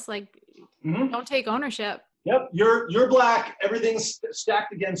on us. Like, Mm-hmm. don't take ownership. Yep, you're black. Everything's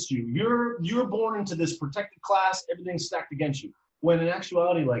stacked against you. You're born into this protected class. Everything's stacked against you. When in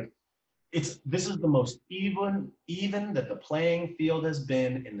actuality, like this is the most even that the playing field has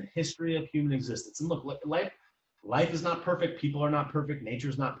been in the history of human existence. And look, life is not perfect. People are not perfect.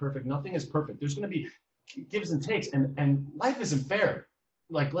 Nature's not perfect. Nothing is perfect. There's going to be gives and takes, and life isn't fair.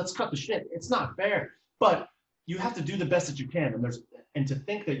 Like, let's cut the shit. It's not fair, but you have to do the best that you can. And to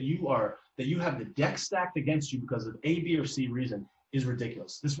think that you have the deck stacked against you because of A, B, or C reason is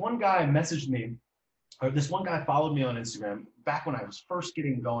ridiculous. This one guy messaged me, or this one guy followed me on Instagram back when I was first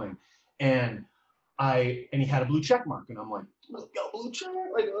getting going, and he had a blue check mark, and I'm like, let's go blue check,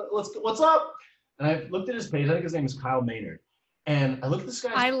 like what's up? And I looked at his page. I think his name is Kyle Maynard, and I looked at this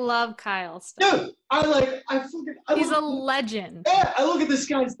guy. I love Kyle stuff. Dude, He's a legend. Yeah, I look at this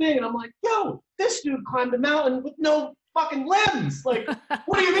guy's thing, and I'm like, yo, this dude climbed a mountain with no fucking limbs. Like,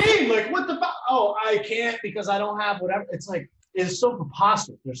 what do you mean? Like, what the fuck? Oh, I can't because I don't have whatever. It's like, it's so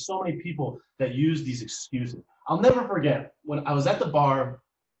preposterous. There's so many people that use these excuses. I'll never forget when I was at the bar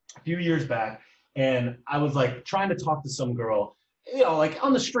a few years back, and I was like trying to talk to some girl, like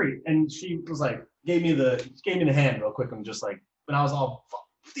on the street, and she was like, gave me the hand real quick. I'm just like, and I was all, fuck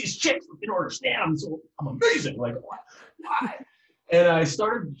these chicks, they don't understand. I'm amazing. Like, why? And I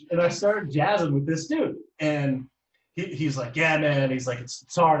started jazzing with this dude, and he's like, yeah, man. He's like, it's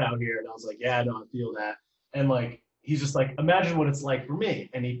hard out here. And I was like, yeah, no, I feel that. And like, he's just like, imagine what it's like for me.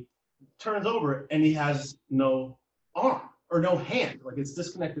 And he turns over and he has no arm or no hand. Like, it's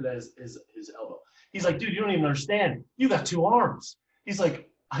disconnected at his elbow. He's like, dude, you don't even understand. You got 2 arms. He's like,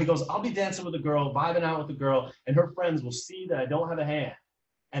 he goes, I'll be dancing with a girl, vibing out with a girl, and her friends will see that I don't have a hand.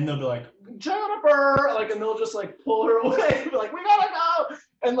 And they'll be like, Jennifer, like, and they'll just like pull her away, be like, we gotta go.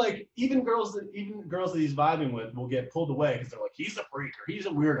 And like, even girls that he's vibing with will get pulled away because they're like, he's a freak or he's a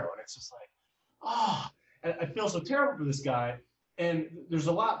weirdo. And it's just like, oh, and I feel so terrible for this guy. And there's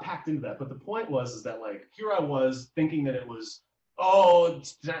a lot packed into that. But the point is that like, here I was thinking that it was, oh,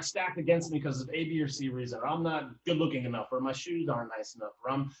 it's stacked against me because of A, B, or C reason, or I'm not good looking enough, or my shoes aren't nice enough,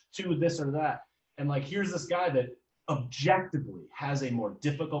 or I'm too this or that. And like, here's this guy that objectively has a more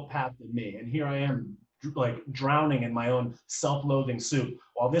difficult path than me, and here I am like drowning in my own self-loathing soup,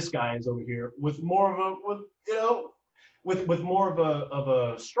 while this guy is over here with more of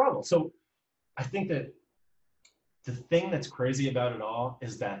a struggle. So I think that the thing that's crazy about it all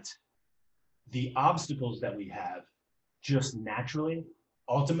is that the obstacles that we have just naturally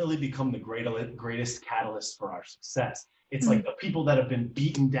ultimately become the greatest catalyst for our success. It's like the people that have been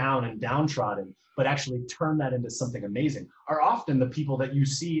beaten down and downtrodden, but actually turn that into something amazing, are often the people that you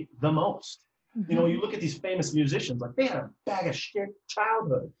see the most. Mm-hmm. You look at these famous musicians, like they had a bag of shit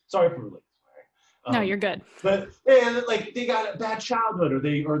childhood. Sorry for really. No, you're good. But like they got a bad childhood,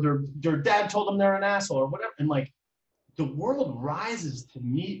 or their dad told them they're an asshole or whatever. And like the world rises to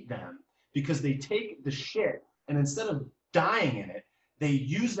meet them because they take the shit and instead of dying in it, they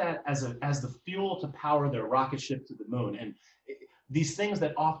use that as the fuel to power their rocket ship to the moon. And these things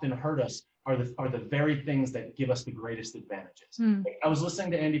that often hurt us are the very things that give us the greatest advantages. Like, I was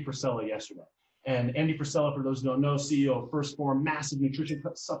listening to Andy Frisella yesterday. And Andy Frisella, for those who don't know, CEO of First Form, massive nutrition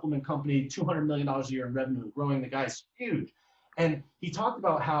supplement company, $200 million a year in revenue, growing. The guy's huge. And he talked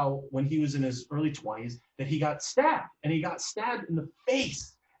about how when he was in his early 20s that he got stabbed, and he got stabbed in the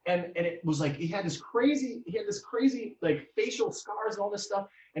face. And it was like he had this crazy like facial scars and all this stuff.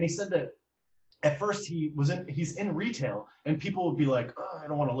 And he said that at first he's in retail, and people would be like, oh, I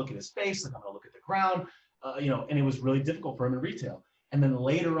don't want to look at his face, like I'm gonna look at the ground, and it was really difficult for him in retail. And then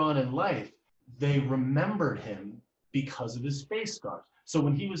later on in life, they remembered him because of his face scars. So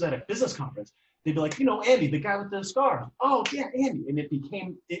when he was at a business conference, they'd be like, Andy, the guy with the scars. Oh yeah, Andy. And it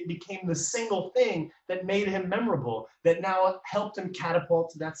became the single thing that made him memorable, that now helped him catapult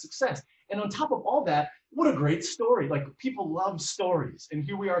to that success. And on top of all that, what a great story. Like, people love stories. And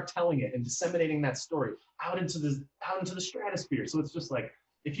here we are telling it and disseminating that story out into the stratosphere. So it's just like,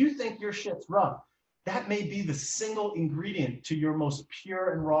 if you think your shit's rough, that may be the single ingredient to your most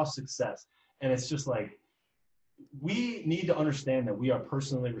pure and raw success. And it's just like, we need to understand that we are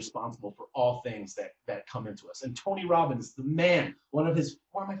personally responsible for all things that come into us. And Tony Robbins, the man, one of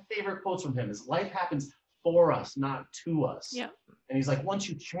my favorite quotes from him is, life happens for us, not to us. Yeah. And he's like, once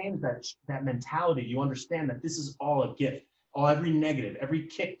you change that mentality, you understand that this is all a gift. Every negative, every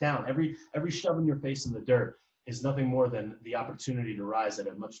kick down, every shove in your face in the dirt is nothing more than the opportunity to rise at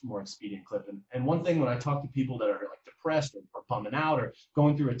a much more expedient clip. And one thing, when I talk to people that are like depressed or bumming out or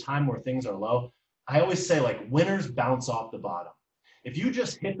going through a time where things are low, I always say, like, winners bounce off the bottom. If you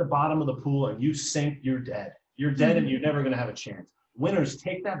just hit the bottom of the pool and you sink, you're dead. You're dead and you're never going to have a chance. Winners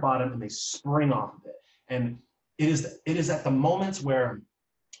take that bottom and they spring off of it. And it is at the moments where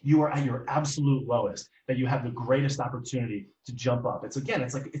you are at your absolute lowest that you have the greatest opportunity to jump up.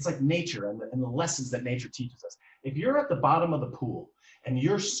 It's like nature and the lessons that nature teaches us. If you're at the bottom of the pool and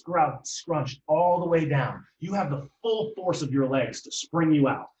you're scrunched all the way down, you have the full force of your legs to spring you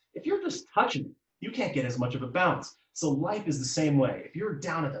out. If you're just touching it, you can't get as much of a bounce. So life is the same way. If you're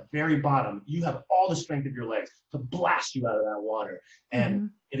down at the very bottom, you have all the strength of your legs to blast you out of that water. And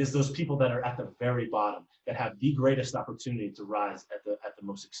it is those people that are at the very bottom that have the greatest opportunity to rise at the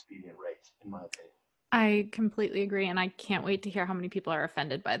most expedient rate, in my opinion. I completely agree. And I can't wait to hear how many people are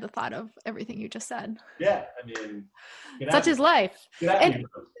offended by the thought of everything you just said. Yeah. I mean, such is life. And,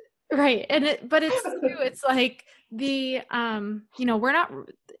 right. But it's true. It's like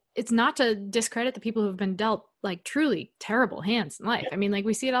it's not to discredit the people who've been dealt like truly terrible hands in life. I mean, like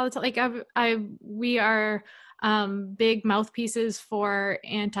we see it all the time. Like we are big mouthpieces for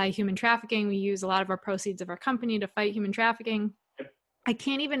anti-human trafficking. We use a lot of our proceeds of our company to fight human trafficking. I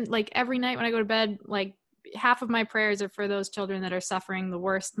can't even, like, every night when I go to bed, like half of my prayers are for those children that are suffering the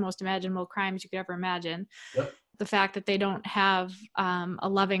worst, most imaginable crimes you could ever imagine. Yep. The fact that they don't have a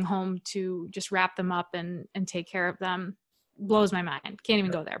loving home to just wrap them up and take care of them blows my mind. Can't even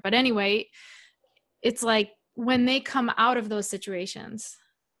go there. But anyway, it's like when they come out of those situations,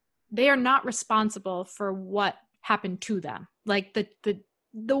 they are not responsible for what happened to them. Like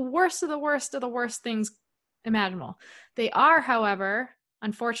the worst of the worst of the worst things imaginable. They are, however,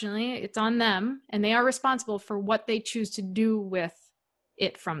 unfortunately, it's on them, and they are responsible for what they choose to do with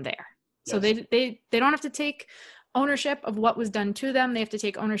it from there. Yes. So they don't have to take ownership of what was done to them. They have to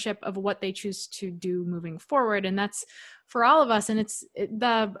take ownership of what they choose to do moving forward. And that's for all of us. And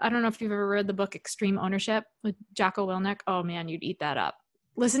I don't know if you've ever read the book Extreme Ownership with Jocko Willink. Oh man, you'd eat that up.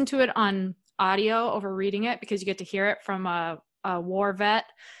 Listen to it on audio over reading it, because you get to hear it from a war vet.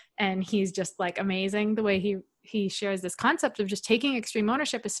 And he's just like amazing the way he shares this concept of just taking extreme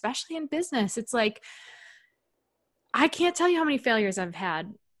ownership, especially in business. It's like, I can't tell you how many failures I've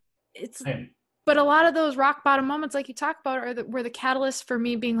had. But a lot of those rock bottom moments, like you talk about, were the catalyst for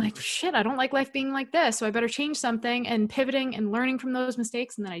me being like, shit, I don't like life being like this. So I better change something, and pivoting and learning from those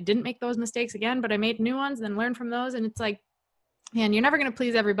mistakes. And then I didn't make those mistakes again, but I made new ones and then learned from those. And it's like, man, you're never going to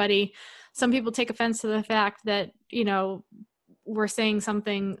please everybody. Some people take offense to the fact that, we're saying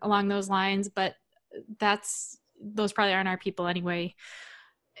something along those lines, but those probably aren't our people anyway.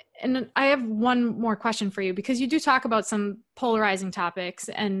 And I have one more question for you, because you do talk about some polarizing topics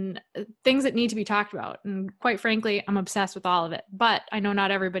and things that need to be talked about. And quite frankly, I'm obsessed with all of it, but I know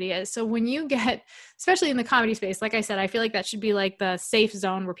not everybody is. So when you get, especially in the comedy space, like I said, I feel like that should be like the safe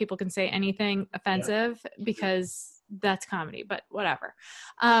zone where people can say anything offensive, because that's comedy, but whatever.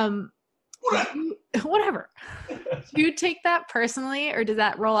 Whatever. Do you take that personally, or does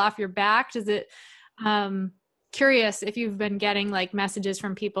that roll off your back? Does it, curious if you've been getting like messages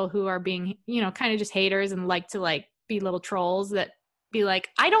from people who are being, kind of just haters and like to like be little trolls that be like,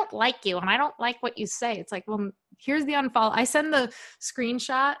 I don't like you and I don't like what you say. It's like, well, here's the unfollow. I send the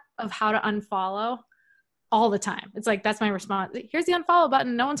screenshot of how to unfollow all the time. It's like, that's my response. Here's the unfollow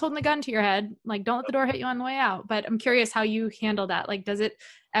button. No one's holding a gun to your head. Like, don't let the door hit you on the way out. But I'm curious how you handle that. Like, does it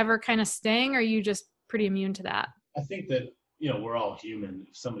ever kind of sting, or are you just pretty immune to that? I think that, we're all human.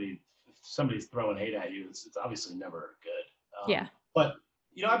 If somebody's throwing hate at you, it's obviously never good. Yeah. But,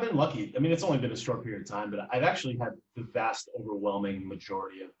 I've been lucky. I mean, it's only been a short period of time, but I've actually had the vast, overwhelming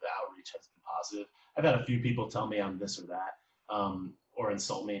majority of the outreach has been positive. I've had a few people tell me I'm this or that, or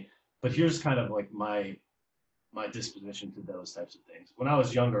insult me. But here's kind of like my disposition to those types of things. When I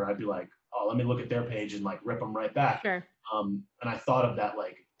was younger, I'd be like, oh, let me look at their page and like rip them right back. Sure. And I thought of that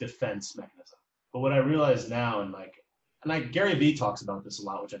like defense mechanism. But what I realize now, and Gary Vee talks about this a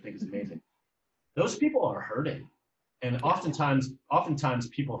lot, which I think is amazing. Those people are hurting. And oftentimes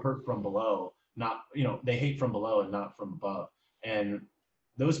people hurt from below, not, they hate from below and not from above. And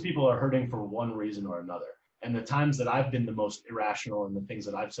those people are hurting for one reason or another. And the times that I've been the most irrational and the things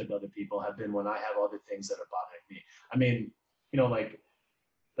that I've said to other people have been when I have other things that are bothering me. I mean,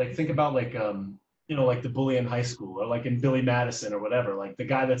 like think about like the bully in high school, or like in Billy Madison or whatever, like the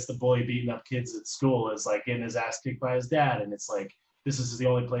guy that's the bully beating up kids at school is like getting his ass kicked by his dad. And it's like, this is the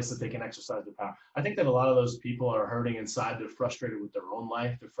only place that they can exercise their power. I think that a lot of those people are hurting inside. They're frustrated with their own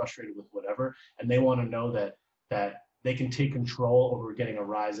life. They're frustrated with whatever. And they want to know that they can take control over getting a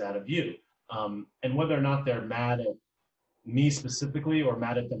rise out of you. And whether or not they're mad at me specifically or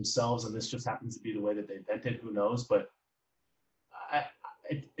mad at themselves, and this just happens to be the way that they vented, who knows? But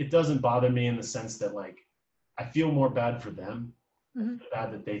it doesn't bother me in the sense that like I feel more bad for them,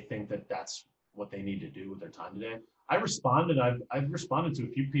 bad that they think that that's what they need to do with their time today. I responded. I've responded to a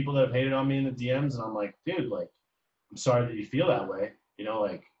few people that have hated on me in the DMs, and I'm like, dude, like, I'm sorry that you feel that way. You know,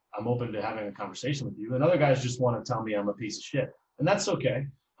 like, I'm open to having a conversation with you. And other guys just want to tell me I'm a piece of shit, and that's okay.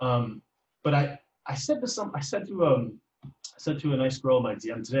 But I said to a nice girl in my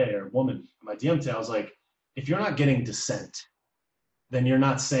DM today, or a woman in my DM today, I was like, if you're not getting dissent, then you're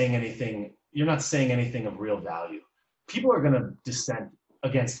not saying anything. You're not saying anything of real value. People are going to dissent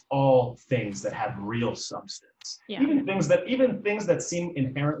against all things that have real substance. Yeah. Even things that seem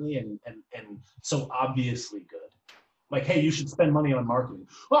inherently and so obviously good. Like, hey, you should spend money on marketing.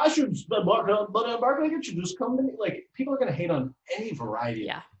 Well, I should spend money on marketing. You should just come to me. Like, people are going to hate on any variety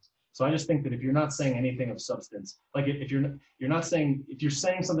of things. So I just think that if you're not saying anything of substance, like if you're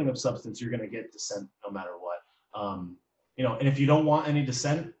saying something of substance, you're going to get dissent no matter what. You know, and if you don't want any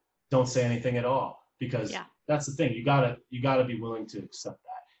dissent, don't say anything at all, because that's the thing. You gotta be willing to accept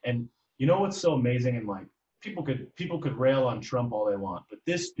that. And you know what's so amazing? And like, people could rail on Trump all they want, but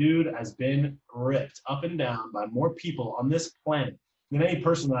this dude has been ripped up and down by more people on this planet than any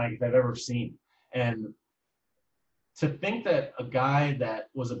person that I've ever seen. And to think that a guy that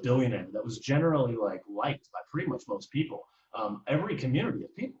was a billionaire, that was generally like liked by pretty much most people, every community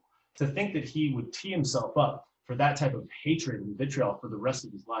of people, to think that he would tee himself up for that type of hatred and vitriol for the rest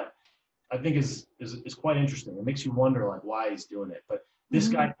of his life, I think is quite interesting. It makes you wonder like why he's doing it. But this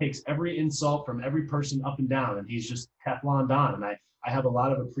guy takes every insult from every person up and down, and he's just Teflon Don. And I have a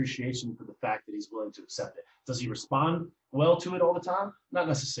lot of appreciation for the fact that he's willing to accept it. Does he respond well to it all the time? Not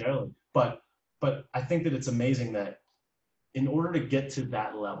necessarily, but I think that it's amazing that in order to get to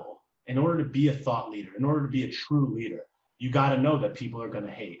that level, in order to be a thought leader, in order to be a true leader, you got to know that people are going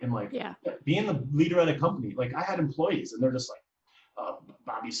to hate. And like, being the leader at a company, like I had employees and they're just like,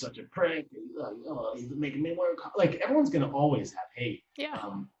 Bobby's such a prick. He's making me work. Like, everyone's going to always have hate.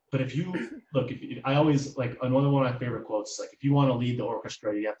 But if you look, I always like, one of my favorite quotes is like, if you want to lead the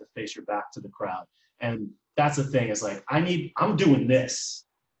orchestra, you have to face your back to the crowd. And that's the thing, is like, I'm doing this.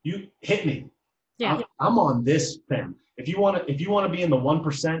 You hit me. I'm on this thing. If you want to be in the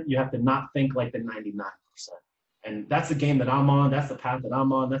 1%, you have to not think like the 99%. And that's the game that I'm on. That's the path that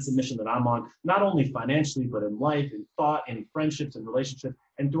I'm on. That's the mission that I'm on, not only financially, but in life, in thought, in friendships, and relationships,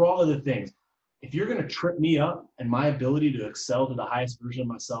 and through all of the things. If you're going to trip me up and my ability to excel to the highest version of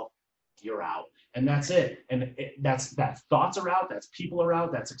myself, you're out. And that's it. And that's thoughts are out. That's people are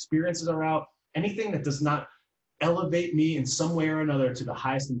out. That's experiences are out. Anything that does not elevate me in some way or another to the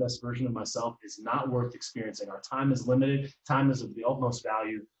highest and best version of myself is not worth experiencing. Our time is limited. Time is of the utmost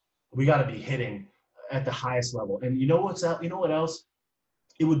value. We got to be hitting at the highest level. And you know what's out? You know what else?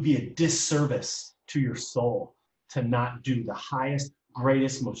 It would be a disservice to your soul to not do the highest,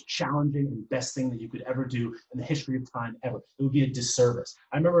 greatest, most challenging, and best thing that you could ever do in the history of time ever. It would be a disservice.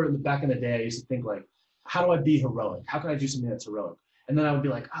 I remember back in the day, I used to think like, how do I be heroic? How can I do something that's heroic? And then I would be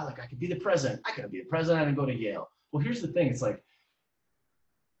like, oh, like I could be the president. I could be the president and go to Yale. Well, here's the thing. It's like,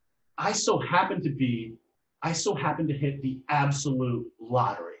 I so happen to hit the absolute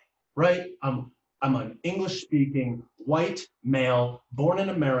lottery, right? I'm an English-speaking white male born in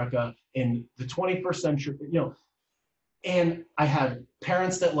America in the 21st century, you know, and I have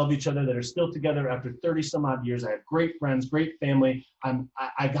parents that love each other that are still together after 30 some odd years. I have great friends, great family.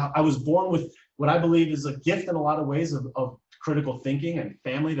 I was born with what I believe is a gift in a lot of ways of critical thinking and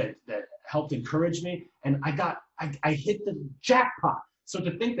family that helped encourage me. And I hit the jackpot. So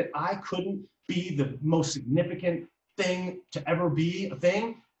to think that I couldn't be the most significant thing to ever be a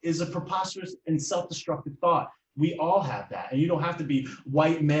thing is a preposterous and self-destructive thought. We all have that. And you don't have to be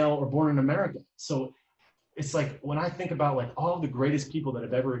white, male, or born in America. So it's like, when I think about like all of the greatest people that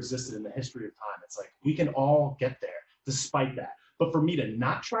have ever existed in the history of time, it's like, we can all get there despite that. But for me to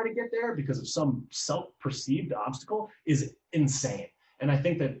not try to get there because of some self-perceived obstacle is insane. And I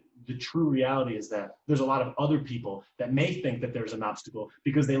think that the true reality is that there's a lot of other people that may think that there's an obstacle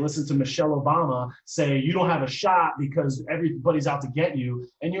because they listen to Michelle Obama say, you don't have a shot because everybody's out to get you.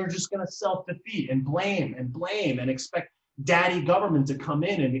 And you're just going to self-defeat and blame and expect daddy government to come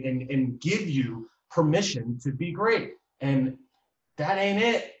in and give you permission to be great. And that ain't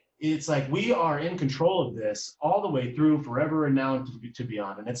it. It's like, we are in control of this all the way through, forever and now to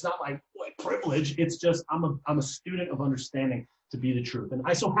beyond. And it's not like white privilege. It's just, I'm a student of understanding to be the truth. And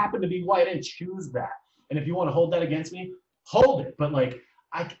I so happen to be white and choose that. And if you want to hold that against me, hold it. But like,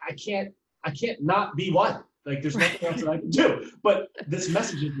 I can't not be white. Like, there's nothing else that I can do. But this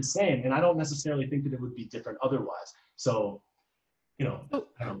message is the same. And I don't necessarily think that it would be different otherwise. So, you know,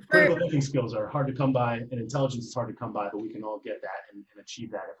 critical thinking skills are hard to come by, and intelligence is hard to come by, but we can all get that and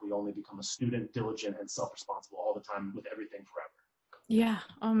achieve that if we only become a student, diligent, and self-responsible all the time with everything forever. Yeah.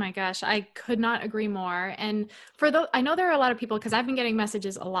 Oh my gosh. I could not agree more. And I know there are a lot of people, because I've been getting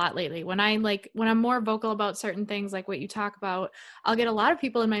messages a lot lately. When I'm more vocal about certain things, like what you talk about, I'll get a lot of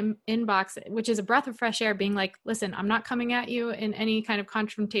people in my inbox, which is a breath of fresh air, being like, listen, I'm not coming at you in any kind of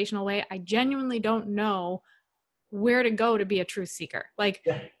confrontational way. I genuinely don't know where to go to be a truth seeker. Like,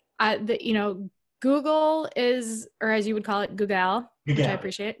 Yeah. Google is, or as you would call it, Google, which I Again.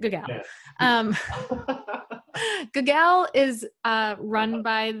 appreciate, Google. Yeah. Um, Google is run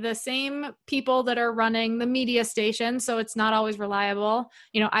by the same people that are running the media station, so it's not always reliable.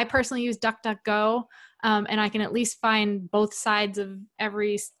 I personally use DuckDuckGo, and I can at least find both sides of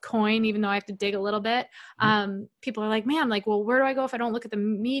every coin, even though I have to dig a little bit. People are like, man, like, well, where do I go if I don't look at the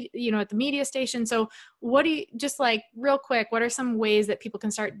media, at the media station? So what do you, just like real quick, what are some ways that people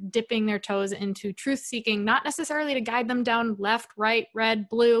can start dipping their toes into truth seeking, not necessarily to guide them down left, right, red,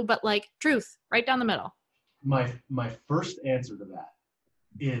 blue, but like truth right down the middle? My first answer to that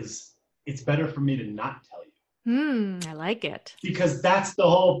is it's better for me to not tell you. I like it. Because that's the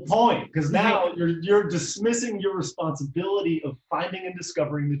whole point. Because now Right. you're dismissing your responsibility of finding and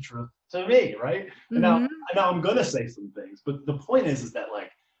discovering the truth to me, right? And now, I'm gonna say some things, but the point is that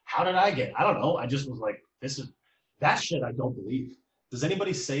like, how did I get? I don't know. I just was like, this is that shit I don't believe. Does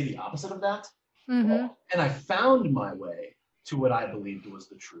anybody say the opposite of that? Well, and I found my way to what I believed was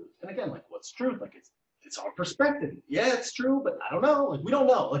the truth. And again, like, what's truth? Like, it's our perspective. Yeah, it's true, but I don't know. Like, we don't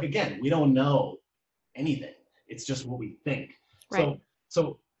know. Like, again, we don't know anything. It's just what we think. Right.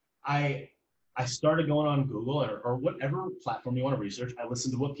 So I started going on Google or whatever platform you want to research. I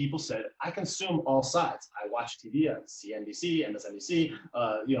listen to what people said. I consume all sides. I watch TV. I see NBC, MSNBC.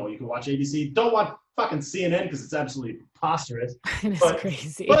 You can watch ABC. Don't watch fucking CNN because it's absolutely preposterous. It is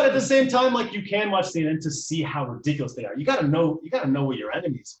crazy. But at the same time, like, you can watch CNN to see how ridiculous they are. You got to know what your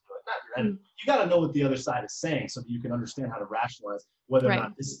enemies are doing. Not your enemy. You got to know what the other side is saying so that you can understand how to rationalize whether or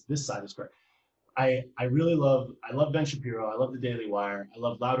not this side is correct. I love Ben Shapiro. I love the Daily Wire. I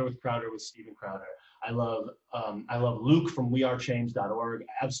love Louder with Crowder with Steven Crowder. I love Luke from wearechange.org.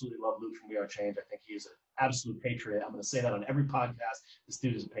 I absolutely love Luke from We Are Change. I think he's an absolute patriot. I'm going to say that on every podcast. This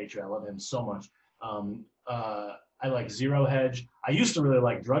dude is a patriot. I love him so much. I like Zero Hedge. I used to really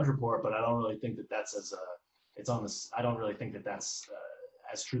like Drudge Report, but I don't really think that that's I don't really think that that's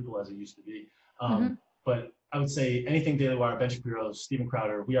as truthful as it used to be. But I would say anything Daily Wire, Ben Shapiro, Steven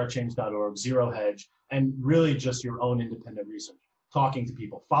Crowder, wearechange.org, Zero Hedge, and really just your own independent research. Talking to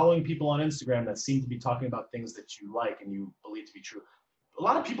people, following people on Instagram that seem to be talking about things that you like and you believe to be true. A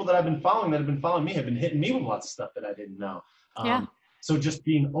lot of people that have been following me have been hitting me with lots of stuff that I didn't know. So just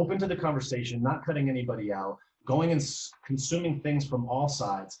being open to the conversation, not cutting anybody out, going and consuming things from all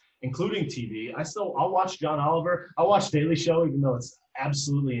sides, including TV. I'll watch John Oliver. I'll watch Daily Show, even though it's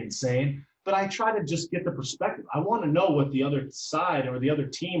absolutely insane. But I try to just get the perspective. I want to know what the other side or the other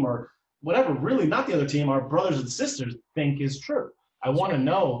team or whatever, really not the other team, our brothers and sisters think is true. I want to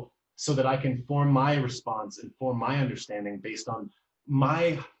know so that I can form my response and form my understanding based on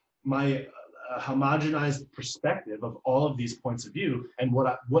my homogenized perspective of all of these points of view and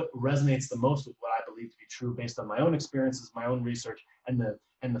what resonates the most with what I believe to be true based on my own experiences, my own research, and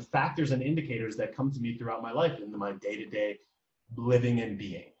the factors and indicators that come to me throughout my life and my day-to-day living and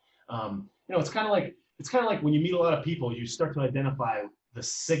being. It's kind of like when you meet a lot of people, you start to identify the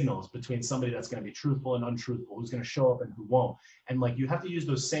signals between somebody that's going to be truthful and untruthful, who's going to show up and who won't. And like, you have to use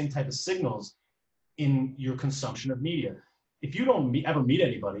those same type of signals in your consumption of media. If you don't ever meet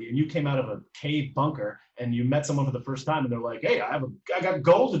anybody and you came out of a cave bunker and you met someone for the first time and they're like, hey, I got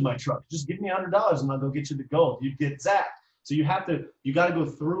gold in my truck. Just give me $100 and I'll go get you the gold. You get zapped. So you got to go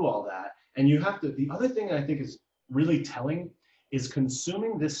through all that. And the other thing I think is really telling is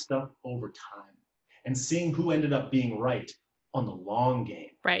consuming this stuff over time and seeing who ended up being right on the long game.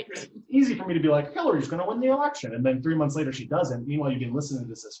 Right. It's easy for me to be like, Hillary's going to win the election. And then 3 months later, she doesn't. Meanwhile, you've been listening to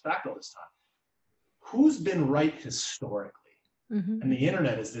this as fact all this time. Who's been right historically? And the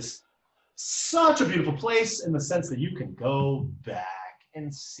internet is such a beautiful place in the sense that you can go back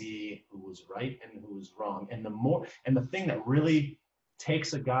and see who was right and who was wrong. And the thing that really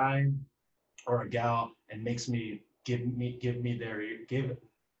takes a guy or a gal and makes me give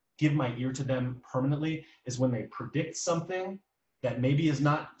my ear to them permanently is when they predict something that maybe is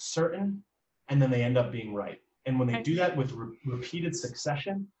not certain and then they end up being right. And when they do that with repeated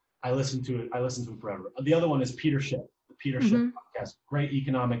succession, I listen to them forever. The other one is Peter Schiff, the Peter Schiff podcast. Great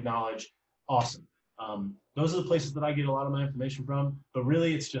economic knowledge, awesome. Those are the places that I get a lot of my information from. But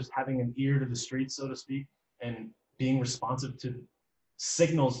really, it's just having an ear to the street, so to speak, and being responsive to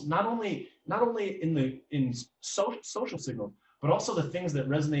signals, not only in social signals, but also the things that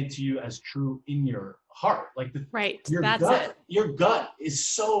resonate to you as true in your heart. Like your gut is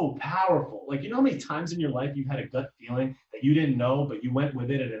so powerful. Like, you know how many times in your life you've had a gut feeling that you didn't know, but you went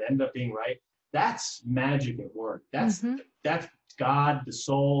with it and it ended up being right? That's magic at work. That's God, the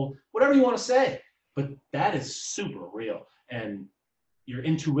soul, whatever you want to say. But that is super real. And your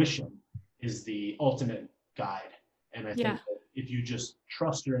intuition is the ultimate guide. And I think that if you just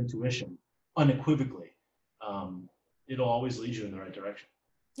trust your intuition unequivocally, it'll always lead you in the right direction.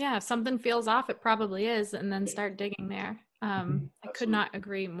 Yeah, if something feels off, it probably is, and then start digging there. I could not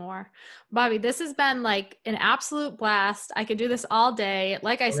agree more. Bobby, this has been like an absolute blast. I could do this all day.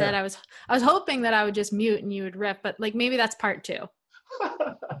 Like I said, I was hoping that I would just mute and you would riff, but like maybe that's part 2.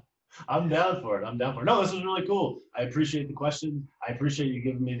 I'm down for it. No, this was really cool. I appreciate the question. I appreciate you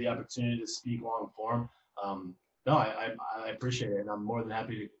giving me the opportunity to speak long form. No, I appreciate it, and I'm more than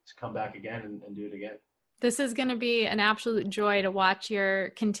happy to come back again and do it again. This is going to be an absolute joy to watch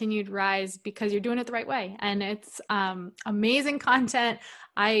your continued rise because you're doing it the right way. And it's amazing content.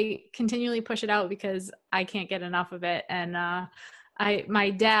 I continually push it out because I can't get enough of it. And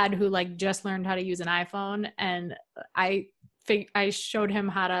my dad, who like just learned how to use an iPhone, and I showed him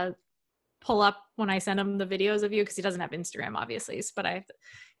how to pull up when I send him the videos of you, because he doesn't have Instagram, obviously, but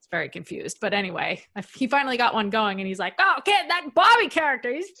he's very confused. But anyway, he finally got one going, and he's like, "Oh, kid, that Bobby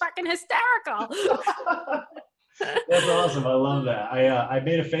character, he's fucking hysterical." That's awesome. I love that. I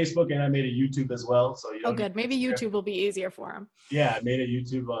made a Facebook and I made a YouTube as well. So good. Maybe YouTube will be easier for him. Yeah, I made a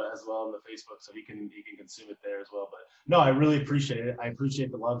YouTube as well on the Facebook, so he can consume it there as well. But no, I really appreciate it. I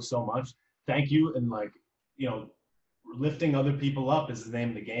appreciate the love so much. Thank you. And like, lifting other people up is the name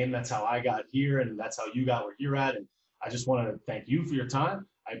of the game. That's how I got here, and that's how you got where you're at. And I just want to thank you for your time.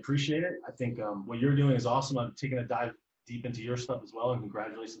 I appreciate it. I think what you're doing is awesome. I'm taking a dive deep into your stuff as well, and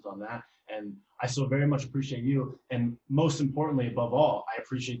congratulations on that. And I so very much appreciate you. And most importantly, above all, I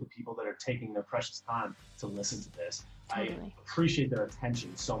appreciate the people that are taking their precious time to listen to this. Totally. I appreciate their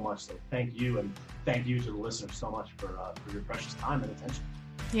attention so much. So thank you, and thank you to the listeners so much for your precious time and attention.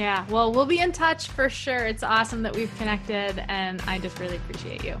 Yeah, well, we'll be in touch for sure. It's awesome that we've connected, and I just really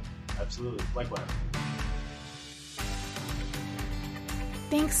appreciate you. Absolutely. Likewise.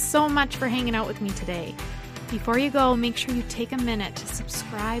 Thanks so much for hanging out with me today. Before you go, make sure you take a minute to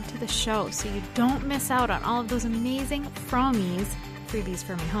subscribe to the show so you don't miss out on all of those amazing freebies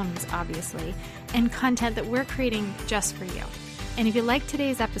for my homies, obviously, and content that we're creating just for you. And if you like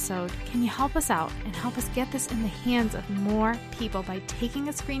today's episode, can you help us out and help us get this in the hands of more people by taking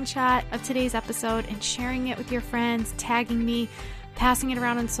a screenshot of today's episode and sharing it with your friends, tagging me, passing it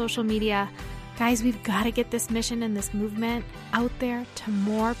around on social media? Guys, we've got to get this mission and this movement out there to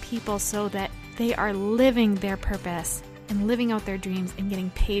more people so that they are living their purpose and living out their dreams and getting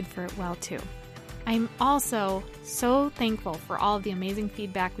paid for it well too. I'm also so thankful for all of the amazing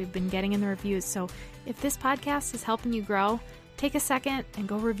feedback we've been getting in the reviews. So if this podcast is helping you grow, take a second and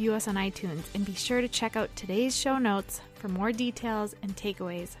go review us on iTunes, and be sure to check out today's show notes for more details and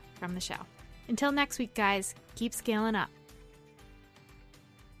takeaways from the show. Until next week, guys, keep scaling up.